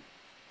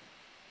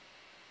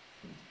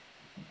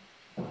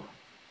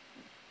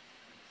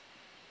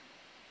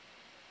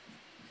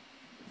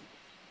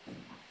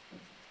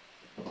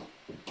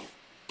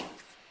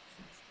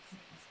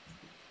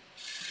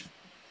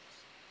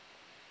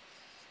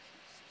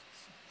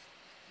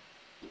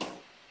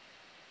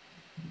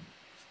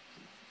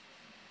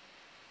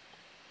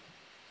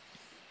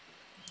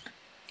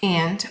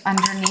 And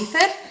underneath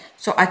it,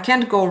 so I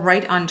can't go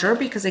right under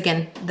because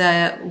again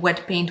the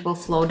wet paint will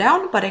flow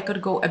down, but I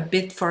could go a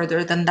bit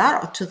further than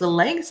that to the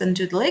legs and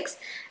do the legs.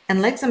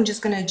 And legs I'm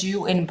just gonna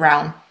do in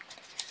brown.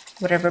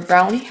 Whatever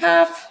brown you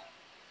have,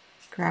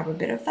 grab a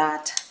bit of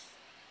that.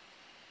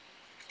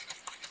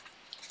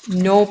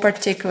 No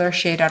particular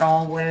shade at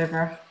all,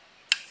 whatever,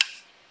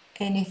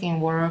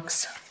 anything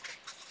works.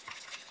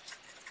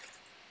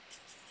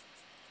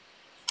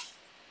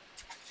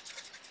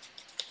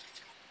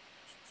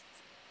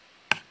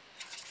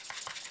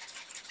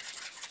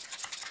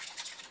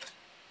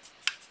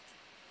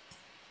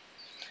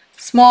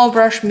 Small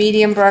brush,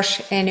 medium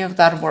brush, any of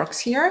that works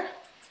here.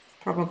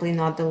 Probably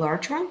not the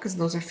large one because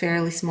those are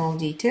fairly small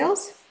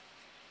details.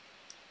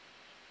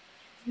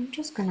 I'm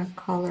just gonna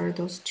color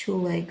those two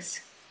legs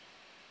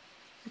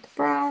with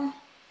brown.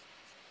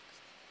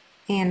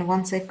 And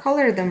once I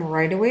color them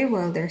right away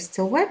while they're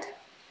still wet,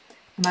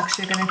 I'm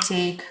actually gonna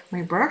take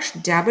my brush,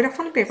 dab it off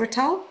on a paper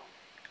towel,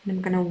 and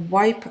I'm gonna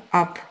wipe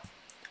up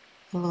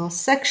the little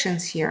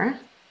sections here.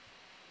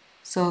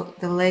 So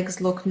the legs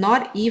look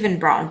not even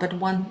brown, but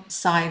one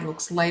side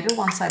looks lighter,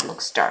 one side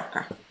looks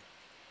darker.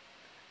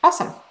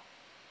 Awesome.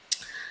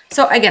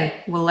 So again,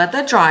 we'll let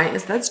that dry.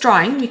 As that's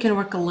drying, we can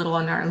work a little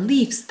on our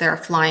leaves that are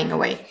flying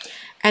away.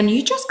 And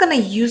you're just gonna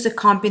use a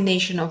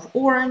combination of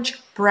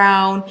orange,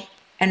 brown,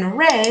 and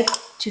red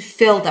to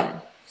fill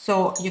them.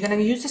 So you're gonna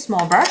use a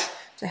small brush.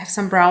 So I have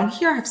some brown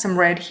here, I have some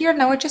red here.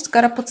 Now I just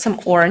gotta put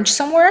some orange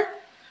somewhere.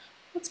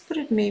 Let's put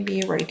it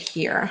maybe right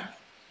here.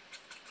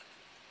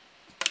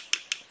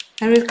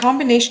 And with a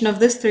combination of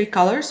these three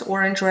colors,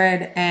 orange,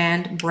 red,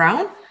 and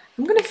brown,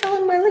 I'm gonna fill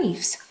in my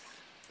leaves.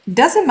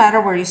 Doesn't matter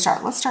where you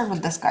start. Let's start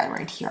with this guy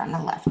right here on the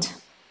left.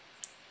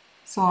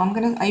 So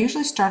I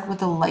usually start with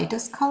the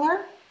lightest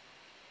color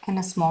and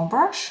a small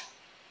brush.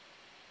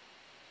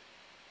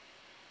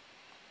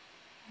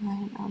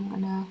 And I'm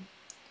gonna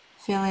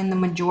fill in the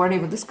majority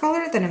with this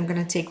color. Then I'm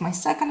gonna take my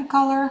second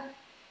color,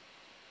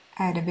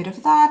 add a bit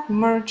of that,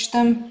 merge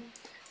them.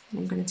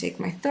 I'm gonna take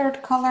my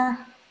third color,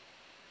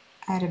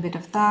 add a bit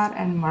of that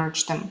and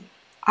merge them.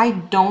 I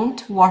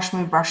don't wash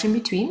my brush in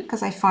between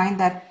because I find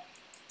that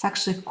it's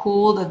actually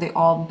cool that they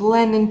all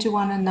blend into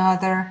one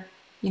another.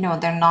 You know,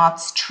 they're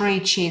not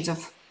straight shades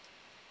of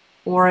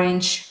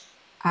orange,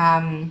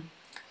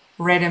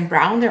 red and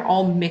brown. They're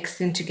all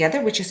mixed in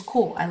together, which is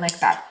cool. I like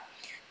that.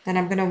 Then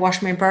I'm gonna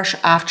wash my brush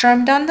after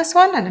I'm done this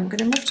one, and I'm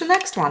gonna move to the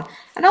next one.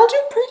 And I'll do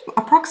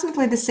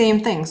approximately the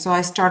same thing. So I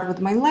start with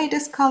my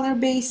lightest color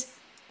base,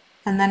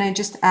 and then I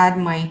just add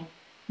my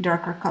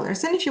darker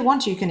colors. And if you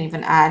want, you can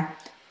even add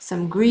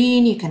some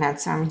green, you can add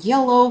some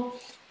yellow.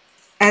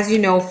 As you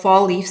know,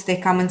 fall leaves, they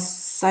come in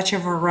such a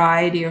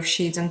variety of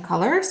shades and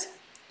colors.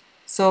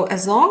 So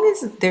as long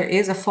as there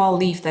is a fall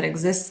leaf that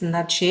exists in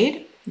that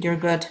shade, you're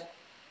good.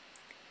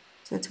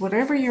 So it's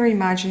whatever your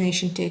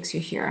imagination takes you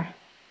here.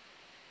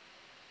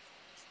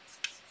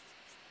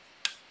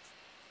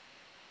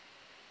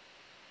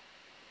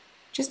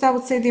 Just I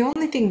would say the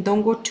only thing,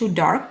 don't go too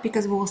dark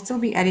because we will still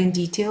be adding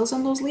details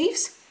on those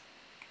leaves.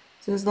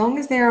 So as long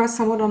as they are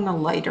somewhat on the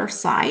lighter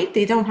side,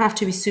 they don't have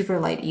to be super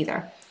light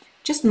either.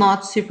 Just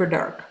not super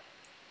dark.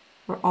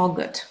 We're all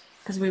good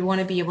because we want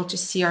to be able to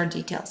see our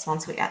details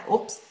once we add,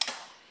 oops,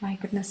 my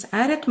goodness,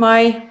 added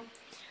my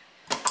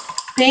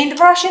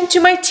paintbrush into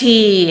my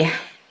tea.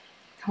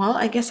 Well,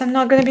 I guess I'm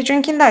not going to be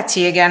drinking that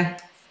tea again.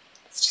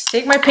 Let's just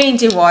take my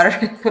painting water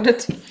and put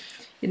it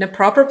in a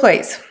proper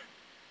place.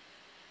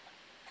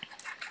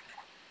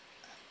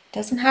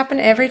 Doesn't happen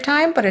every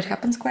time, but it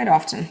happens quite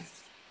often.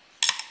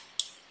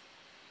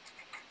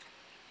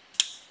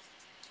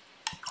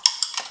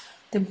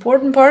 The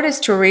important part is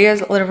to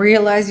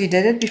realize you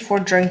did it before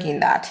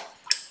drinking that.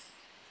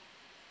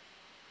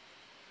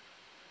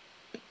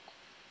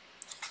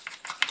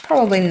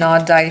 Probably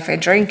not die if I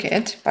drink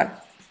it,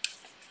 but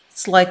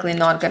it's likely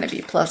not going to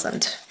be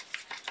pleasant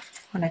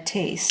on a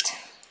taste.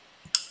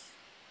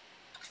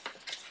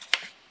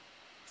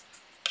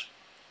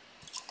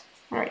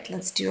 All right,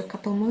 let's do a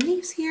couple more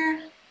leaves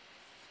here.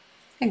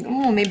 And,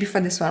 oh, maybe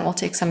for this one, we'll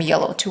take some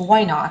yellow too.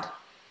 Why not?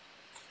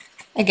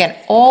 Again,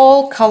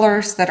 all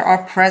colors that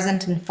are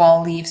present in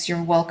fall leaves,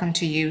 you're welcome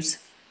to use.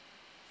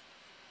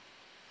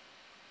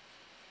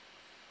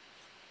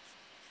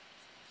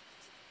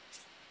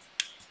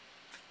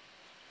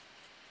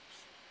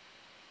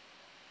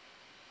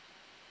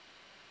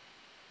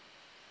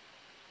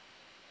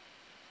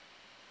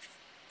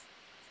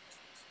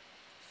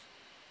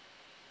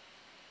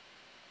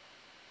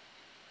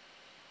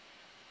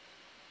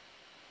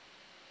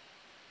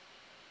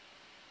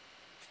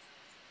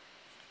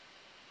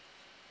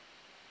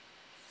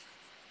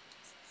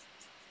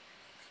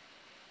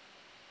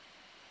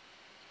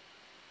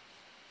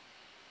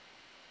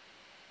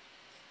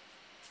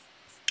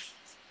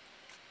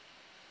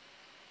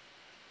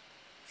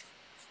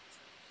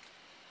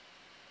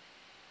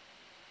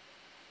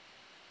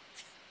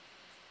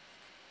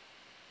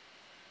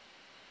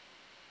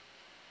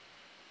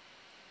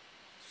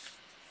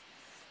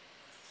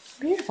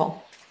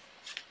 Beautiful.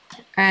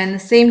 And the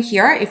same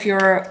here, if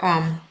your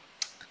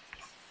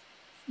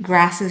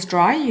grass is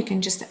dry, you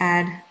can just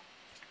add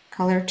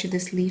color to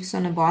these leaves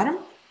on the bottom.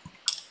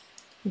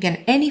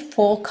 Again, any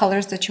fall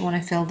colors that you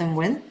want to fill them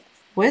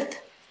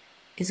with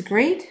is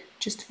great.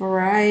 Just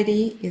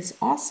variety is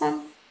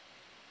awesome.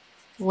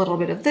 A little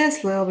bit of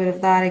this, a little bit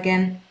of that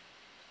again.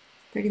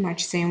 Pretty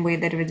much same way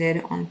that we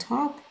did on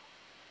top.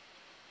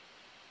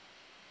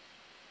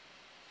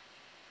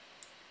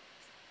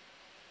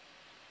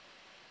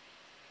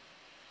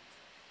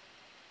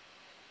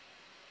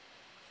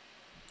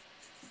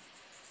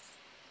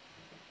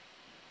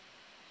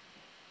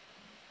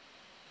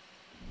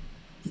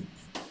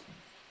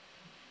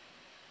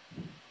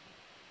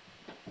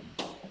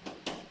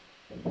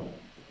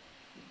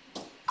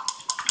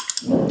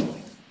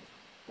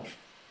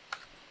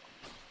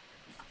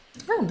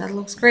 Oh, that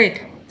looks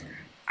great.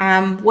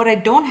 What I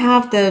don't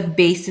have the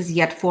bases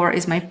yet for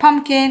is my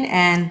pumpkin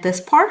and this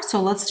part,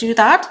 so let's do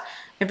that.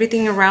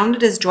 Everything around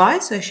it is dry,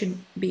 so I should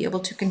be able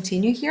to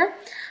continue here.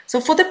 So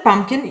for the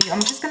pumpkin,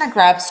 I'm just gonna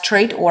grab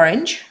straight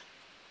orange.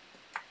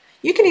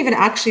 You can even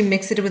actually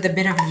mix it with a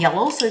bit of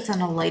yellow, so it's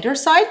on a lighter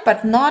side,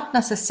 but not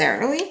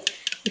necessarily.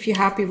 If you're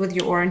happy with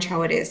your orange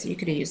how it is, you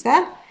could use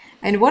that.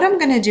 And what I'm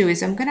gonna do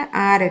is I'm gonna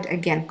add it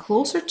again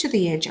closer to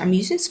the edge. I'm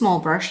using small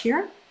brush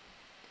here,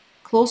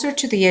 closer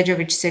to the edge of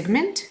each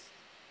segment.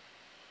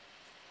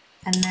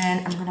 And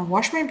then I'm gonna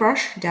wash my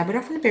brush, dab it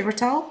off in a paper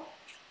towel,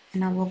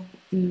 and I will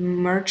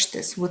merge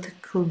this with a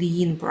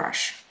clean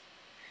brush.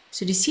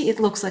 So you see it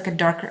looks like a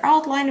darker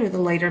outline with a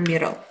lighter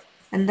middle,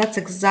 and that's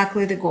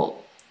exactly the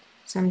goal.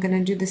 So I'm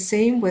gonna do the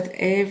same with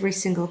every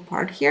single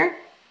part here,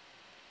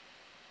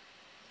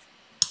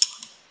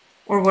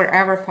 or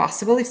wherever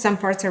possible. If some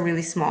parts are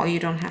really small, you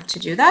don't have to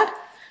do that,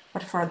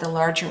 but for the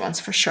larger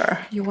ones for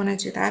sure, you wanna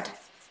do that.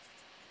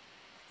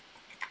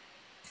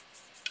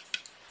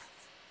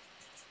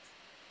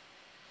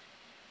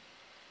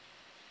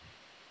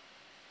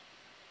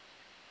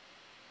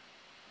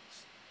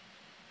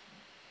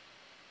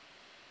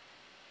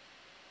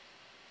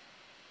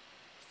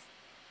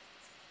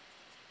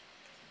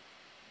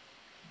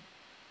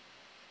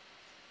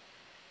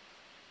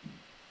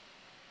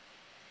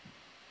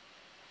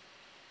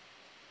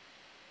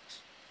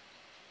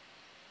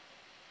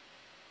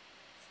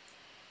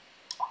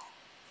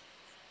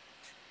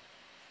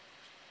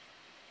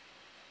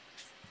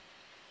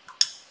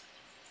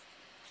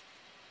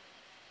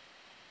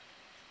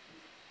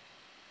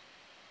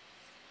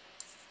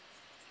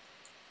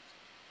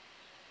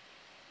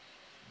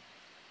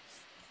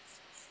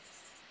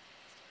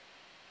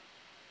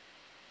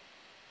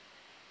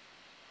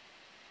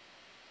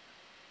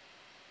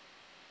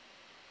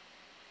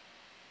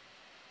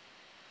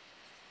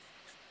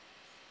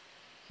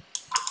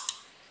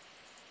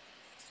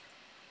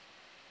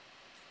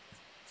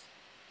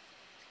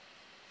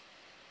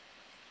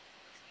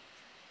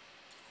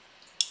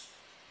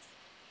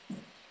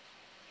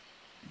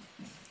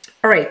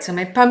 All right, so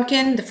my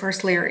pumpkin, the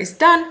first layer is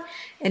done.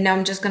 And now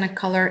I'm just gonna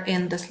color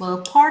in this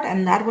little part,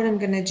 and that's what I'm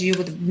gonna do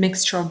with a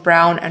mixture of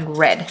brown and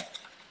red.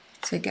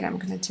 So again, I'm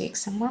gonna take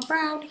some more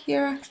brown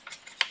here.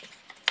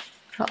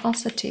 I'll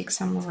also take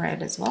some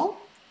red as well.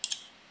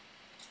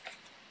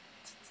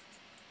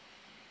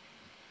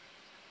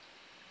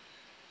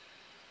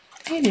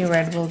 Any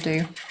red will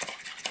do,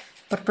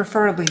 but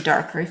preferably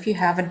darker. If you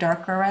have a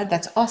darker red,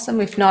 that's awesome.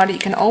 If not, you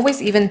can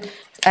always even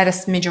add a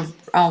smidge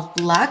of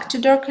black to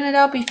darken it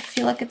up if you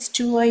feel like it's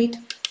too light.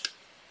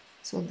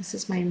 So this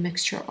is my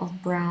mixture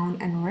of brown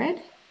and red.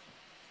 I'm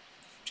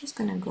just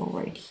gonna go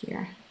right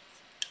here.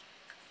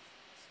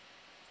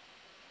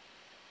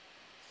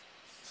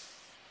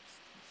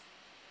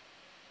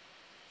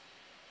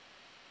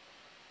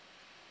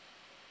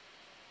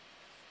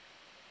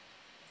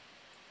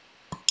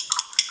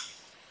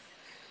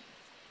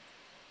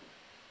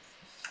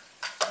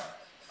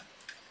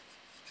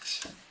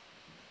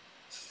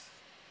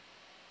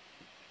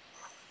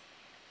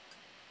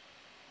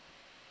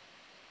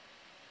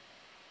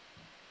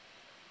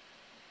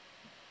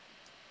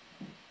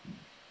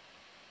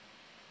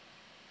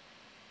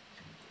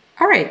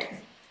 All right,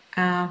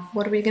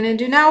 what are we gonna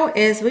do now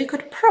is we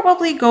could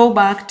probably go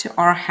back to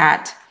our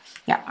hat.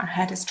 Yeah, our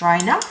hat is dry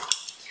now.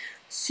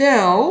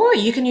 So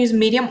you can use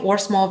medium or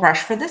small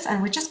brush for this,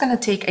 and we're just gonna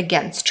take,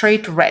 again,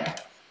 straight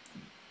red.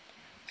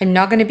 I'm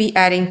not gonna be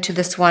adding to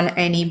this one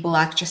any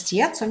black just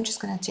yet, so I'm just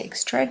gonna take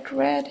straight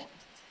red,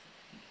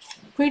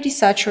 pretty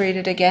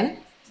saturated again,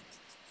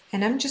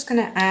 and I'm just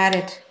gonna add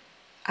it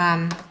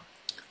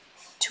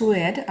to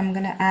it. I'm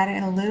gonna add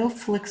a little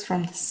flicks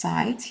from the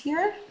sides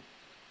here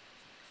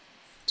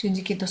to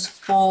indicate those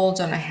folds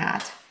on a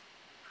hat,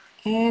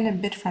 and a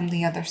bit from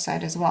the other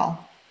side as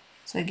well.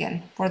 So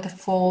again, for the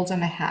folds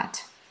on a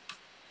hat.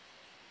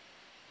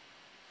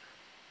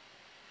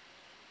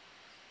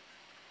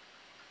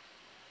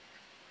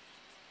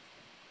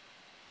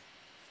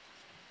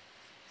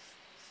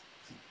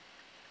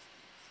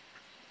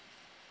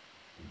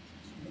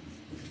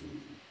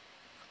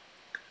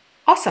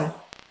 Awesome.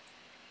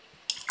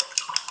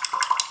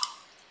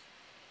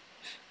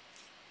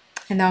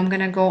 And now I'm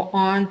gonna go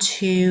on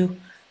to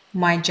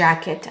my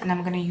jacket, and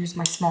I'm gonna use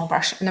my small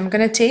brush, and I'm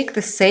gonna take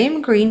the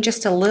same green,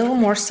 just a little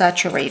more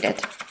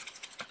saturated.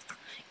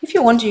 If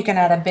you want, you can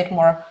add a bit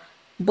more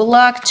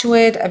black to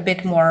it, a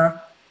bit more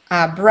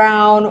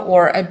brown,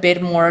 or a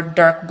bit more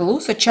dark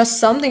blue. So just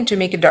something to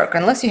make it darker,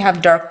 unless you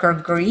have darker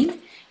green,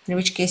 in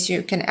which case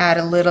you can add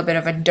a little bit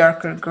of a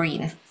darker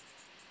green.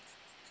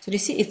 So you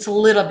see, it's a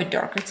little bit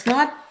darker. It's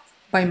not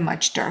by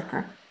much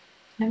darker.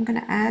 And I'm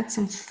gonna add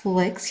some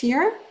flicks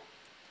here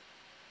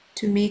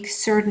to make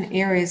certain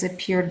areas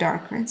appear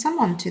darker, and some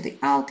onto the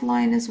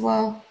outline as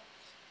well.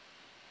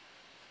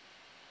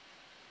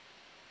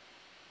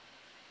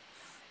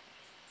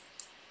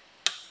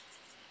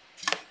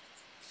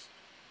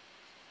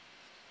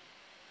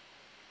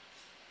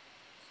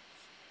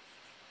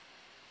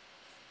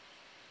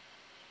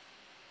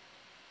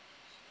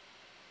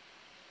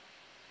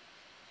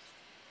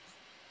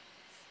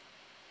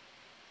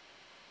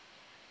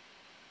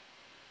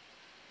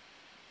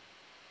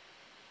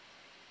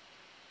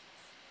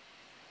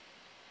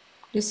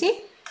 You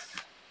see?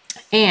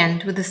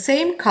 And with the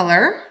same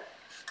color,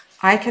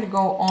 I could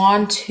go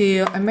on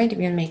to, I might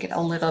even make it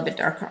a little bit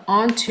darker,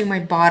 onto my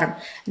bottom.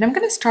 And I'm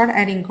gonna start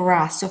adding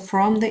grass. So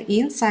from the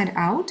inside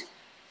out,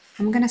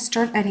 I'm gonna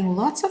start adding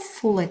lots of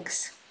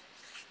flicks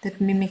that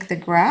mimic the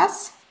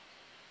grass.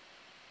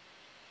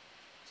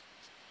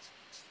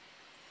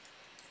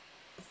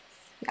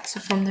 Yeah,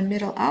 so from the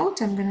middle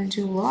out, I'm gonna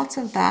do lots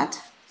of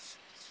that.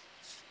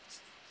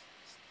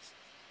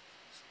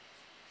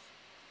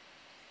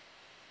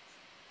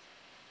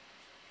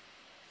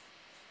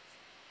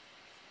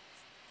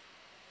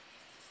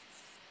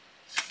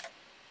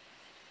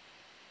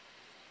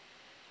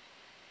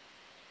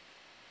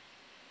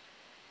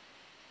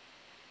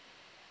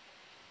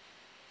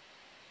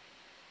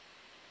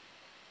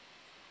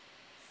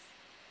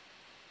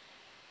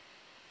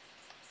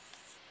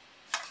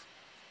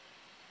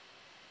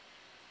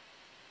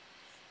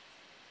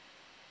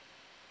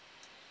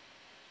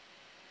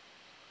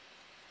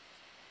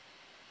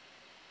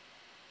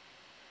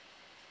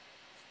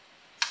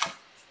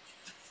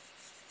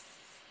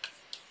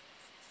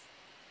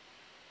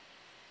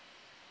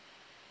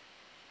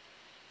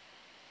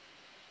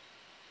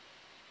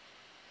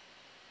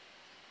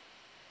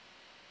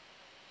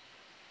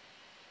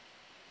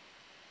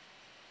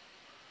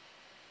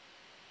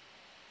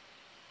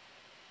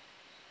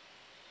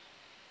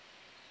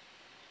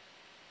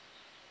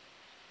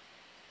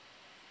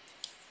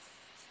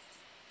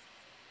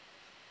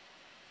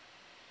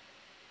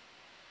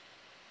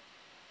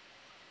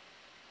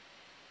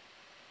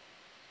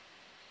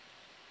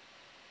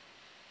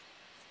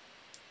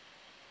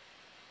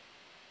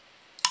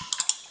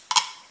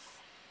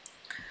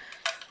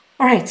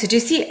 All right, so do you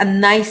see a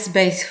nice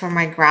base for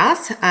my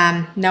grass?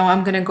 Now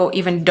I'm gonna go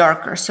even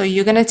darker. So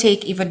you're gonna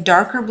take even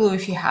darker blue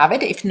if you have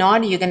it. If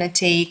not, you're gonna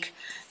take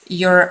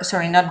your,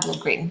 sorry, not blue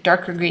green,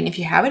 darker green if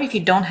you have it. If you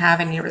don't have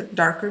any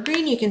darker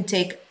green, you can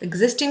take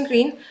existing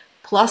green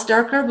plus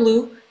darker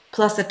blue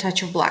plus a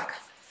touch of black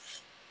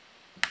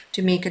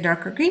to make a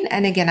darker green.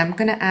 And again, I'm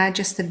gonna add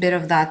just a bit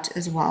of that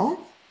as well.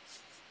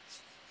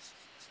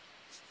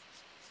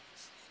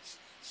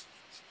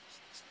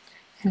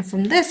 And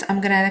from this,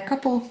 I'm gonna add a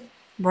couple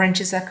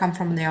branches that come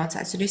from the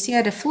outside. So do you see I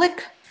had a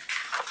flick?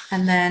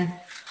 And then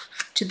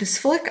to this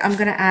flick, I'm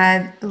gonna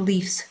add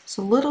leaves.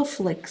 So little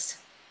flicks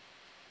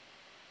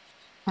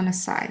on the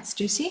sides.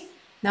 Do you see?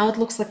 Now it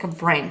looks like a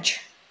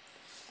branch.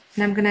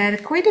 And I'm gonna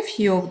add quite a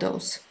few of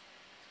those.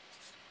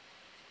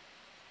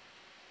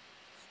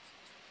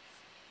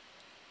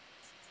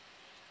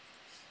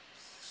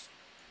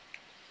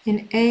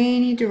 In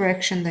any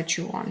direction that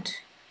you want.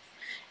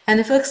 And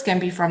the flicks can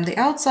be from the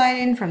outside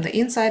in, from the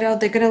inside out.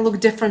 They're gonna look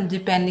different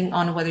depending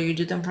on whether you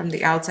do them from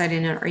the outside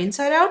in or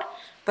inside out,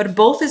 but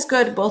both is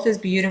good, both is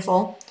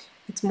beautiful.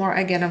 It's more,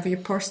 again, of your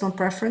personal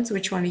preference,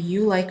 which one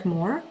you like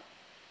more.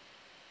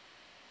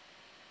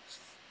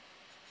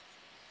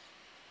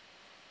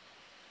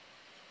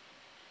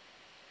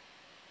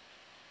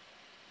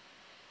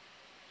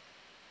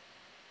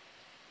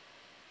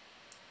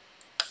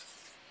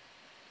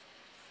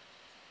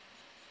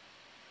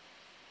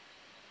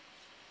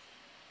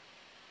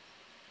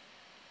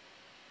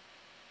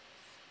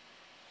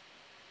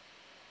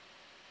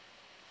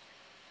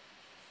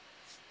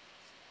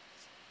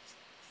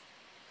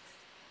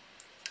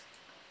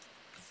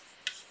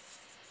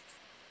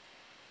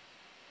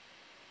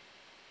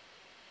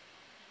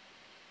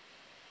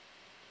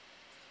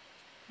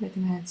 We're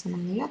gonna add some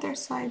on the other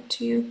side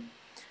too.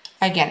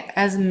 Again,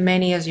 as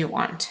many as you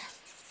want.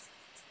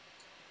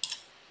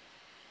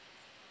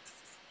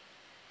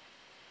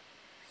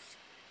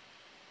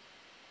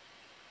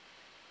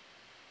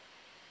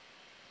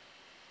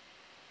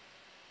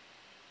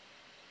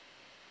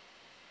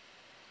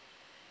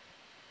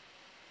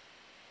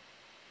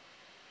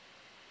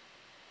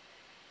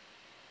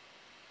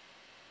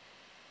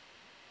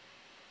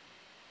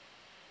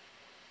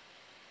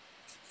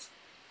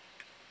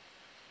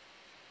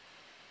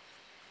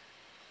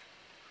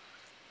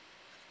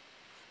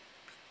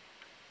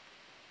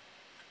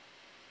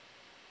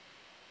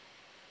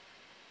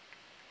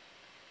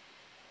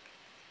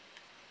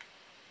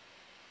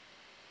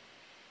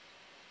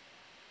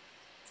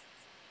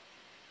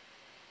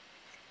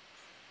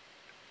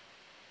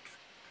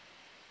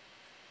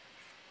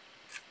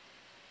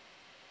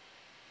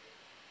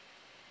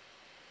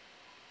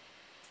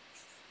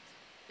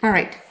 All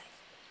right,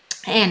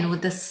 and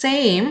with the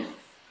same,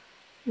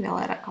 I'll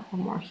add a couple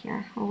more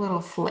here, a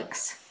little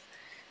flicks.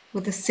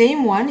 With the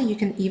same one, you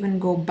can even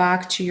go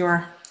back to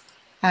your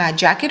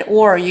jacket,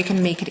 or you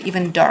can make it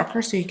even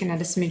darker. So you can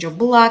add a smidge of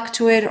black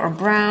to it or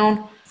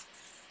brown,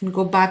 and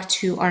go back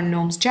to our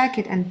gnome's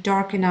jacket and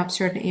darken up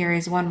certain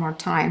areas one more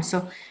time.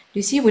 So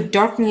you see, we're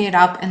darkening it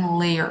up in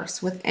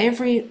layers. With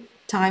every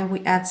time we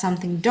add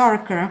something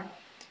darker,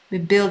 we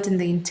build in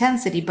the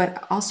intensity,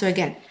 but also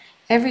again,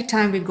 every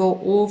time we go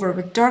over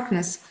with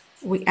darkness,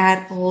 we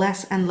add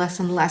less and less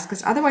and less,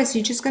 because otherwise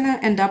you're just gonna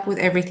end up with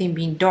everything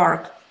being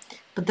dark.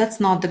 But that's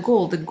not the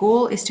goal. The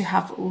goal is to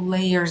have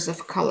layers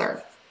of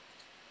color.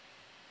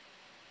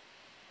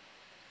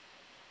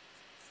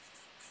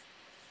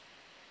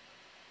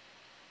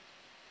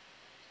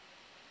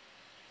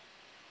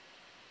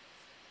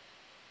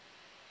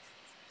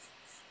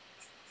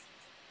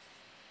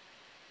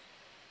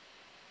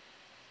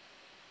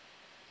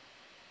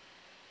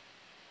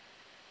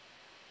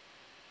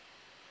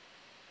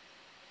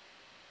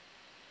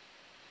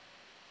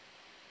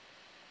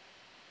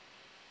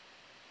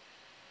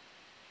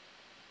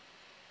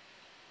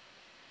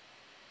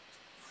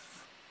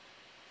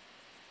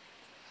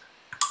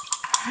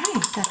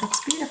 That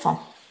looks beautiful.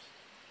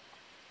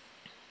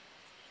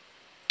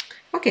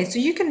 Okay, so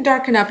you can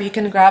darken up. You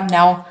can grab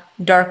now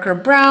darker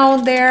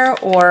brown there,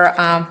 or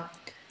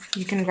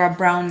you can grab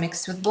brown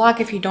mixed with black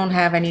if you don't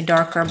have any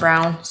darker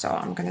brown. So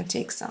I'm gonna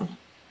take some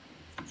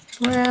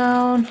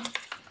brown.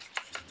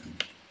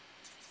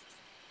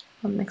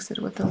 I'll mix it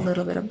with a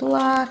little bit of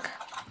black.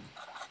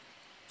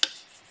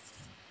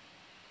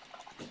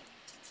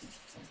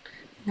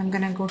 I'm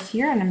gonna go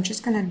here and I'm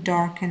just gonna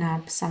darken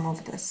up some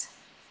of this.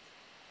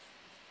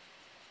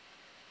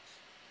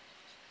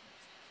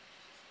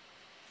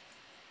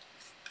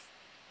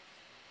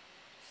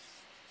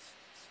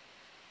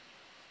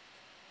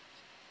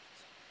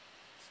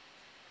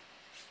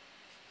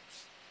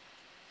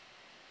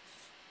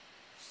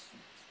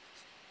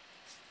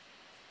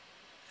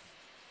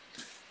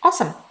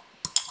 Awesome.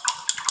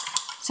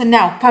 So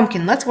now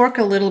pumpkin, let's work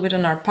a little bit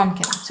on our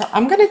pumpkin. So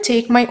I'm gonna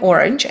take my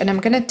orange and I'm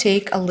gonna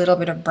take a little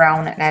bit of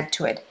brown and add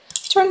to it.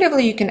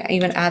 Alternatively, you can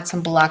even add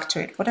some black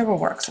to it, whatever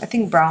works. I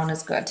think brown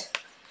is good.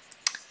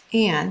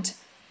 And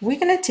we're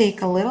gonna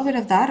take a little bit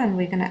of that and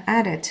we're gonna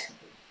add it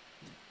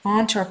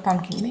onto our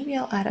pumpkin. Maybe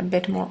I'll add a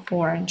bit more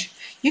orange.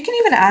 You can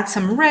even add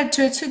some red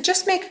to it, so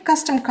just make a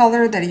custom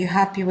color that you're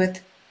happy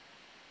with.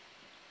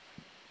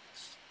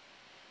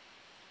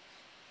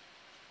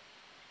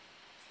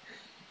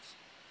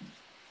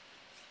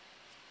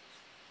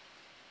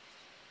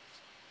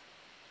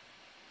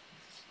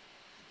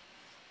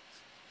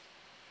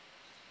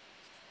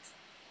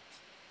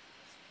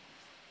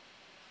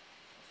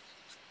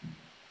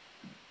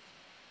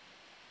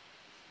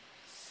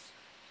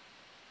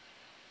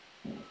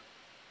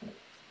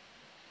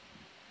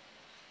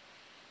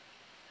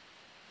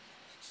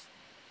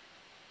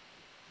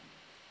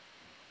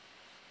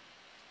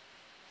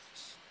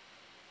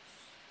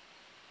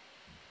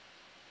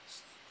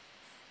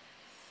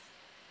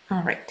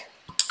 All right.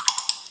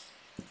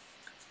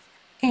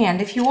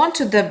 And if you want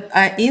to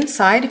the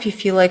inside, if you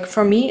feel like,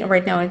 for me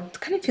right now, it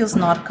kind of feels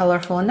not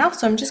colorful enough.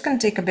 So I'm just going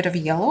to take a bit of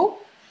yellow.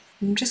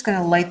 I'm just going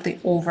to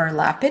lightly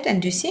overlap it.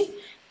 And do you see?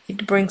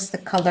 It brings the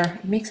color,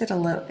 it makes it a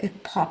little,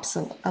 it pops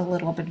a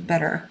little bit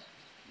better.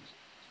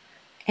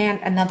 And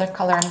another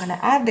color I'm going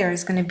to add there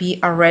is going to be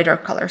a redder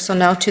color. So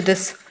now to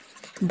this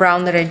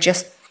brown that I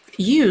just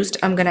used,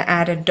 I'm going to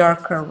add a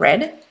darker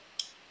red.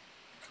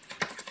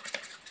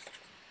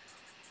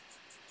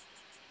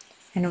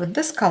 And with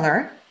this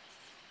color,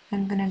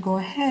 I'm going to go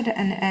ahead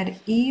and add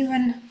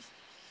even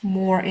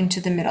more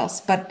into the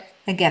middles. But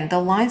again, the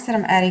lines that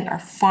I'm adding are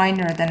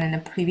finer than in a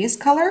previous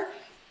color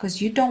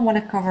because you don't want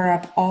to cover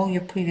up all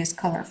your previous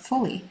color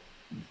fully.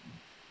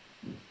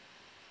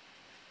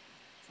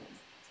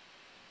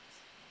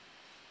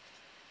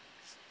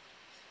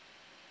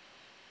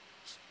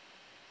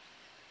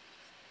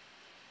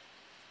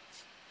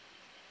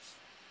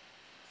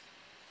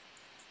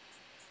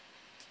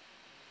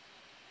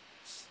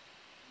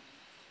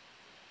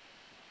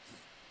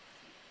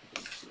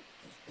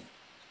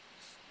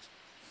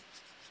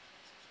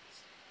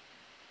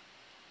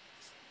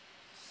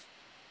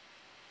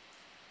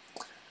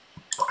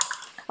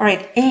 All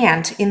right,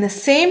 and in the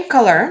same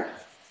color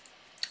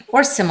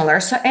or similar,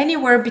 so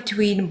anywhere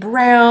between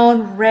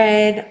brown,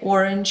 red,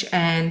 orange,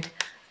 and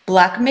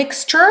black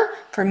mixture,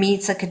 for me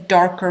it's like a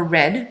darker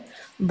red,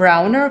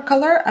 browner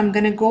color, I'm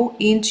gonna go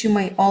into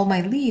all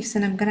my leaves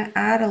and I'm gonna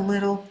add a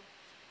little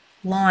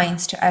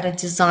lines to add a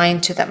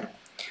design to them.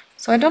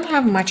 So I don't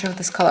have much of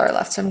this color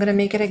left, so I'm gonna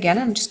make it again.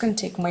 I'm just gonna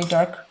take my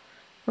dark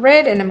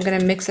red and I'm gonna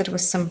mix it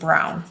with some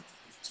brown.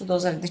 So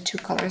those are the two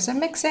colors I'm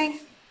mixing.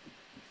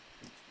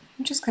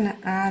 I'm just gonna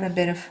add a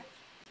bit of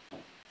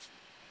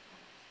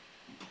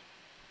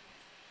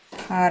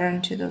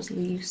pattern to those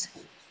leaves.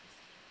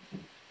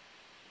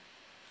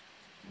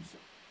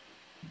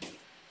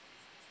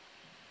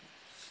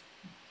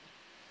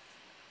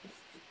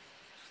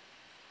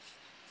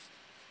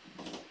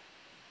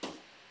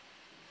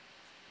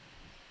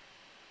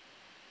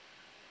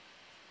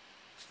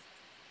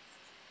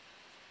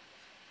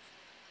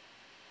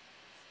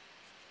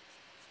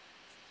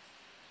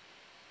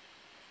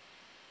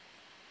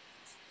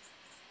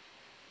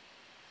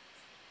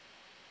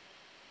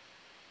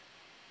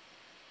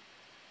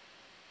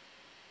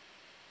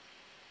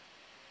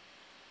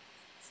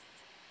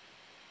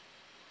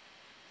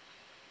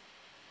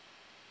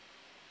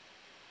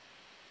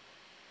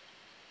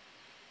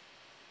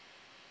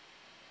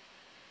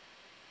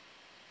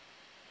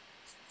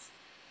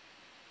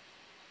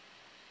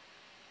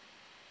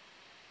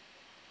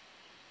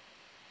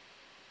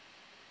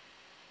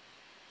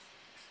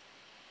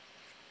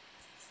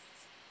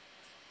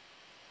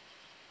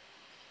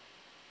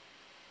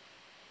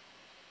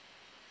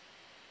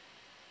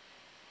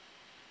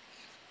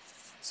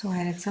 So I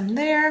added some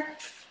there,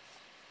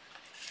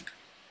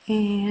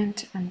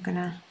 and I'm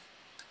gonna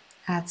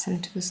add some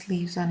to the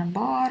sleeves on the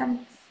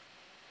bottom.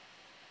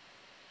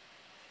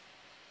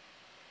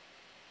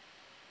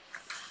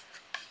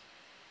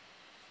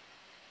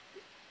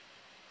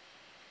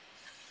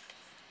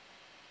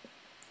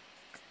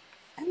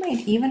 I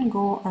might even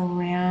go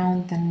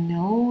around the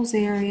nose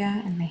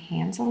area and the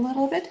hands a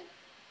little bit,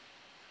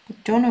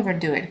 but don't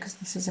overdo it because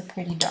this is a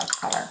pretty dark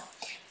color.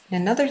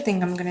 And another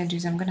thing I'm gonna do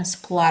is I'm gonna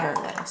splatter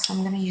a little. So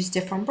I'm gonna use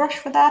different brush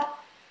for that.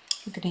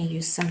 I'm gonna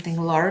use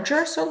something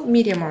larger, so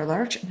medium or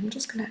large, and I'm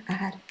just gonna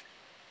add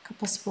a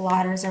couple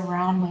splatters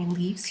around my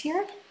leaves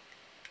here.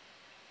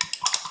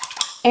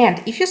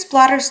 And if your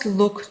splatters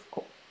look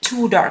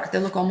too dark, they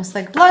look almost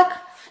like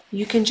black,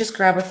 you can just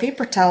grab a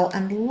paper towel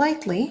and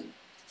lightly,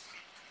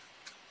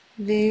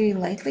 very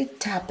lightly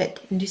tap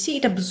it. And you see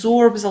it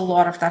absorbs a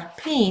lot of that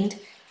paint.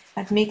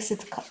 That makes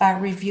it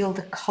reveal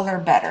the color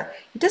better.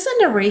 It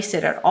doesn't erase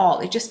it at all.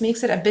 It just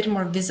makes it a bit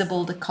more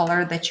visible, the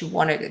color that you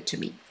wanted it to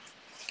be.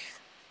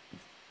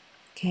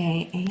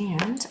 Okay,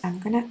 and I'm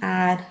gonna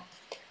add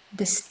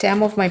the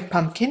stem of my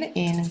pumpkin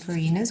in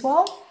green as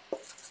well.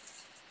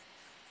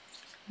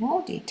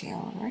 More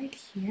detail right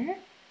here.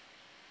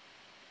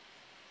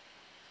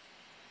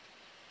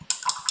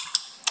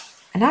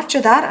 And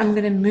after that, I'm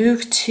gonna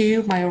move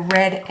to my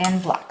red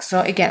and black.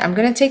 So again, I'm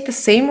gonna take the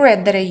same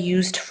red that I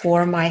used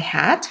for my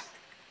hat.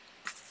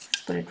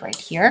 Put it right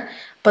here.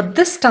 But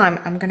this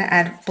time, I'm gonna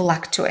add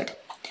black to it.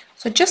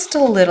 So just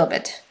a little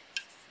bit.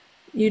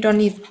 You don't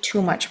need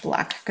too much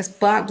black because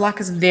black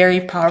is a very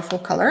powerful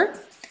color.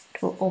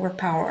 It will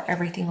overpower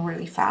everything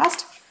really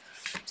fast.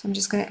 So I'm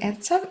just gonna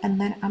add some,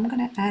 and then I'm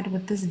gonna add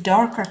with this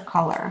darker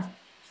color.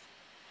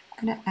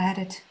 I'm gonna add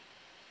it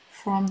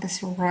from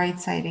this right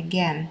side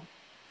again,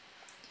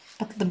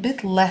 but a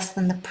bit less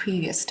than the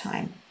previous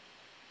time.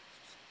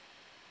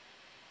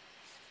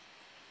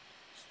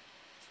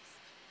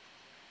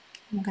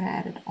 I'm gonna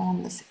add it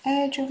on this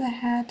edge of the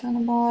hat on the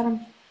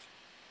bottom.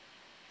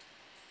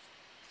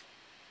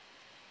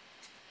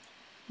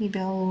 Maybe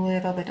a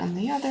little bit on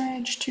the other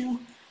edge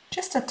too,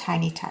 just a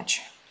tiny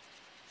touch.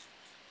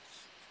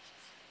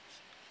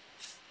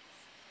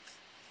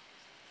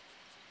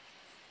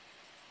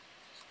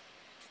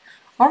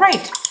 All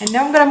right, and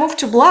now I'm gonna move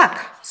to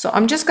black. So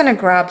I'm just gonna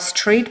grab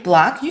straight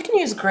black. You can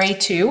use gray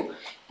too,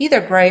 either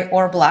gray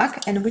or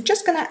black, and we're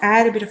just gonna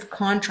add a bit of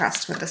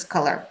contrast with this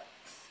color.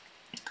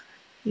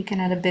 You can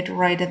add a bit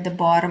right at the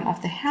bottom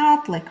of the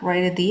hat, like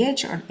right at the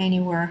edge or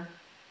anywhere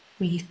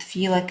where you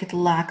feel like it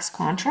lacks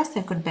contrast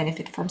and could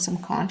benefit from some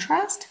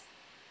contrast.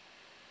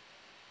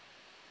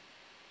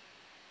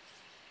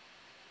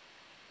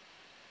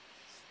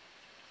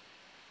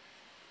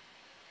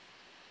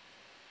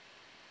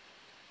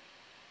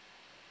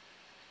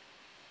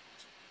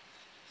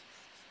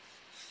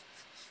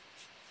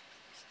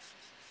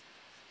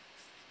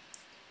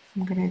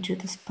 I'm gonna do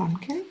this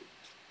pumpkin.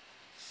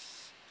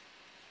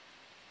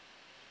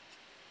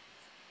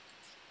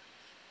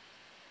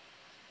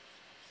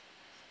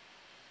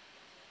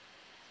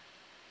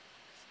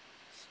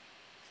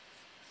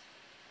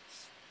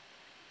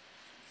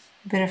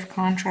 A bit of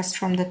contrast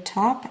from the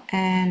top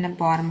and the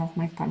bottom of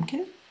my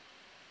pumpkin.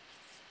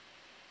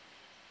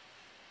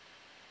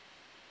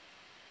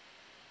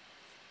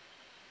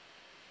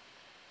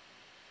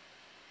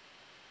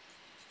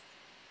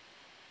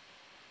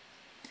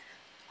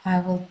 I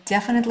will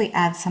definitely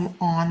add some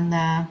on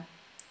the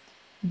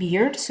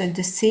beard, so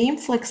the same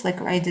flicks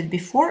like I did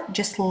before,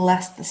 just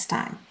less this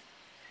time.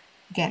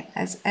 Again,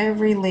 as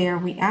every layer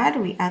we add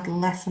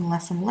less and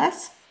less and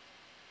less.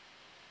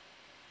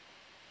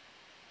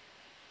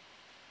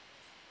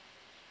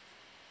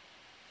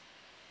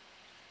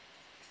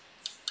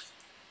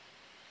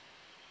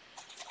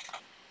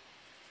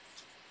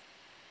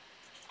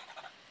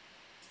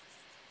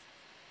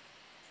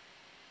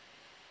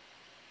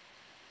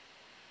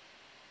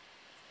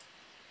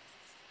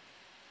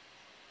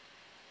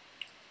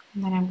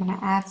 And then I'm going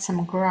to add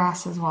some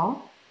grass as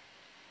well.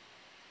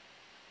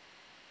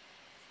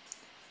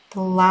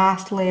 The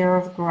last layer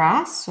of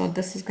grass, so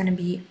this is going to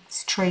be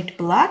straight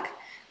black.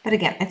 But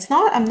again,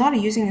 I'm not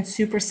using it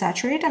super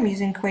saturated, I'm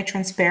using quite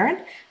transparent.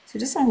 So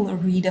just a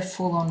read a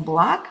full-on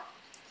black.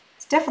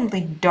 It's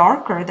definitely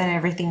darker than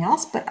everything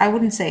else, but I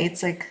wouldn't say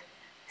it's like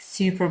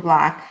super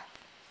black.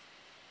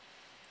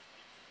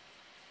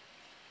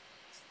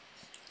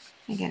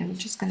 Again, I'm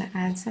just going to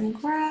add some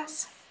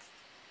grass.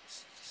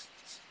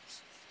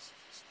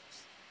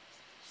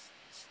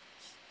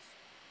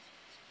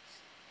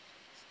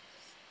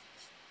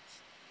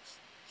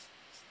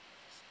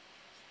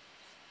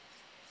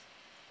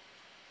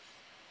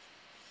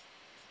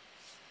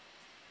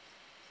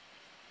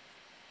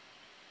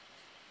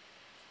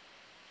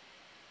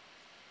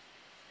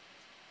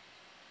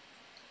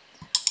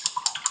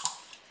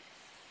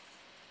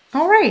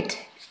 All right,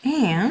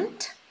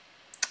 and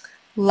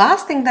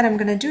last thing that I'm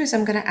going to do is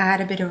I'm going to add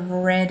a bit of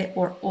red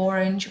or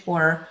orange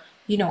or,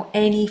 you know,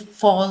 any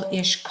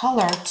fall-ish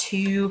color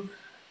to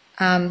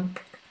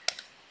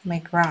my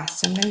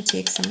grass. So I'm going to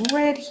take some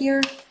red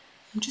here.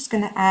 I'm just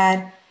going to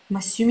add, I'm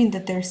assuming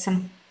that there's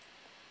some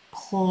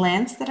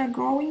plants that are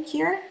growing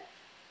here.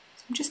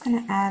 So I'm just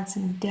going to add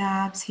some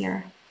dabs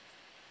here.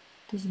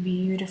 Those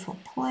beautiful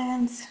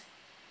plants.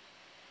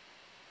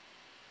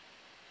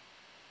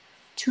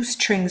 2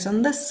 strings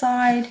on this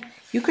side.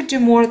 You could do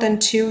more than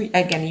 2.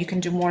 Again, you can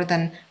do more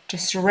than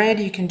just red.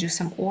 You can do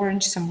some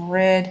orange, some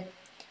red,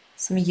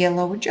 some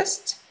yellow. We're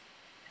just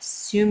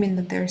assuming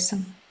that there's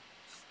some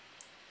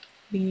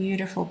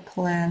beautiful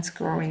plants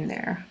growing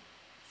there.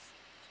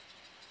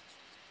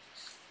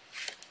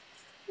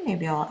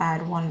 Maybe I'll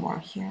add one more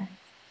here,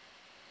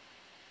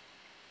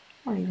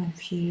 or even a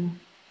few.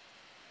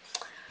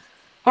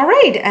 All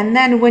right, and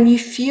then when you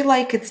feel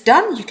like it's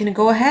done, you can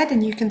go ahead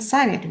and you can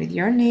sign it with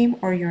your name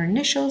or your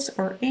initials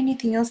or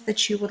anything else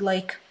that you would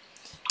like.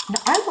 And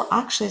I will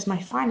actually, as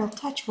my final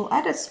touch, will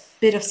add a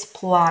bit of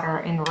splatter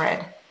in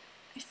red.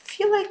 I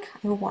feel like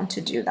I want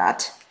to do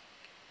that.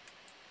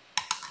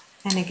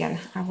 And again,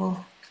 I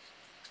will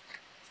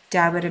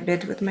dab it a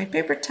bit with my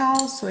paper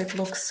towel so it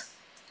looks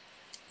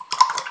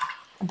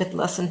a bit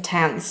less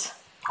intense.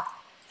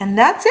 And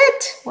that's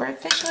it. We're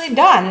officially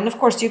done. And of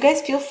course, you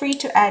guys feel free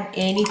to add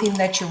anything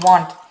that you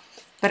want.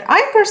 But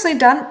I'm personally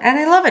done and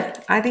I love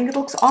it. I think it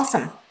looks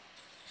awesome.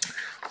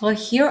 Well,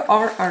 here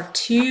are our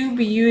 2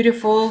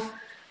 beautiful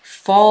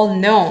fall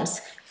gnomes.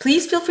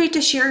 Please feel free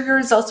to share your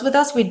results with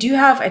us. We do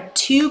have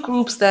 2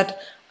 groups that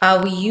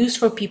we use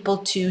for people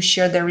to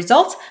share their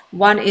results.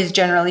 One is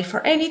generally for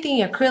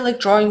anything,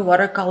 acrylic, drawing,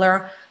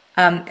 watercolor,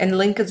 and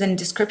link is in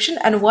description,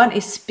 and one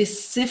is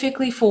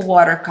specifically for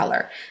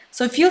watercolor.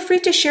 So feel free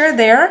to share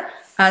there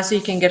so you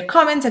can get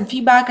comments and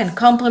feedback and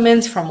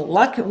compliments from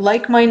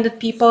like-minded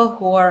people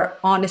who are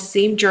on the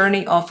same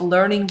journey of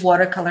learning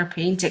watercolor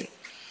painting.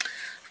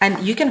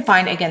 And you can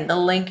find, again, the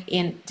link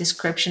in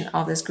description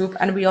of this group.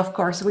 And we, of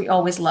course, we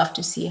always love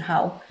to see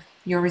how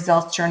your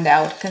results turned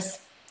out, because,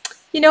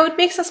 you know, it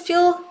makes us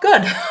feel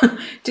good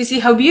to see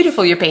how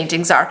beautiful your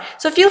paintings are.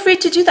 So feel free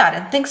to do that.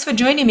 And thanks for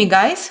joining me,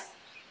 guys.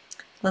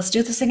 Let's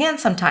do this again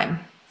sometime.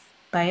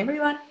 Bye,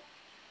 everyone.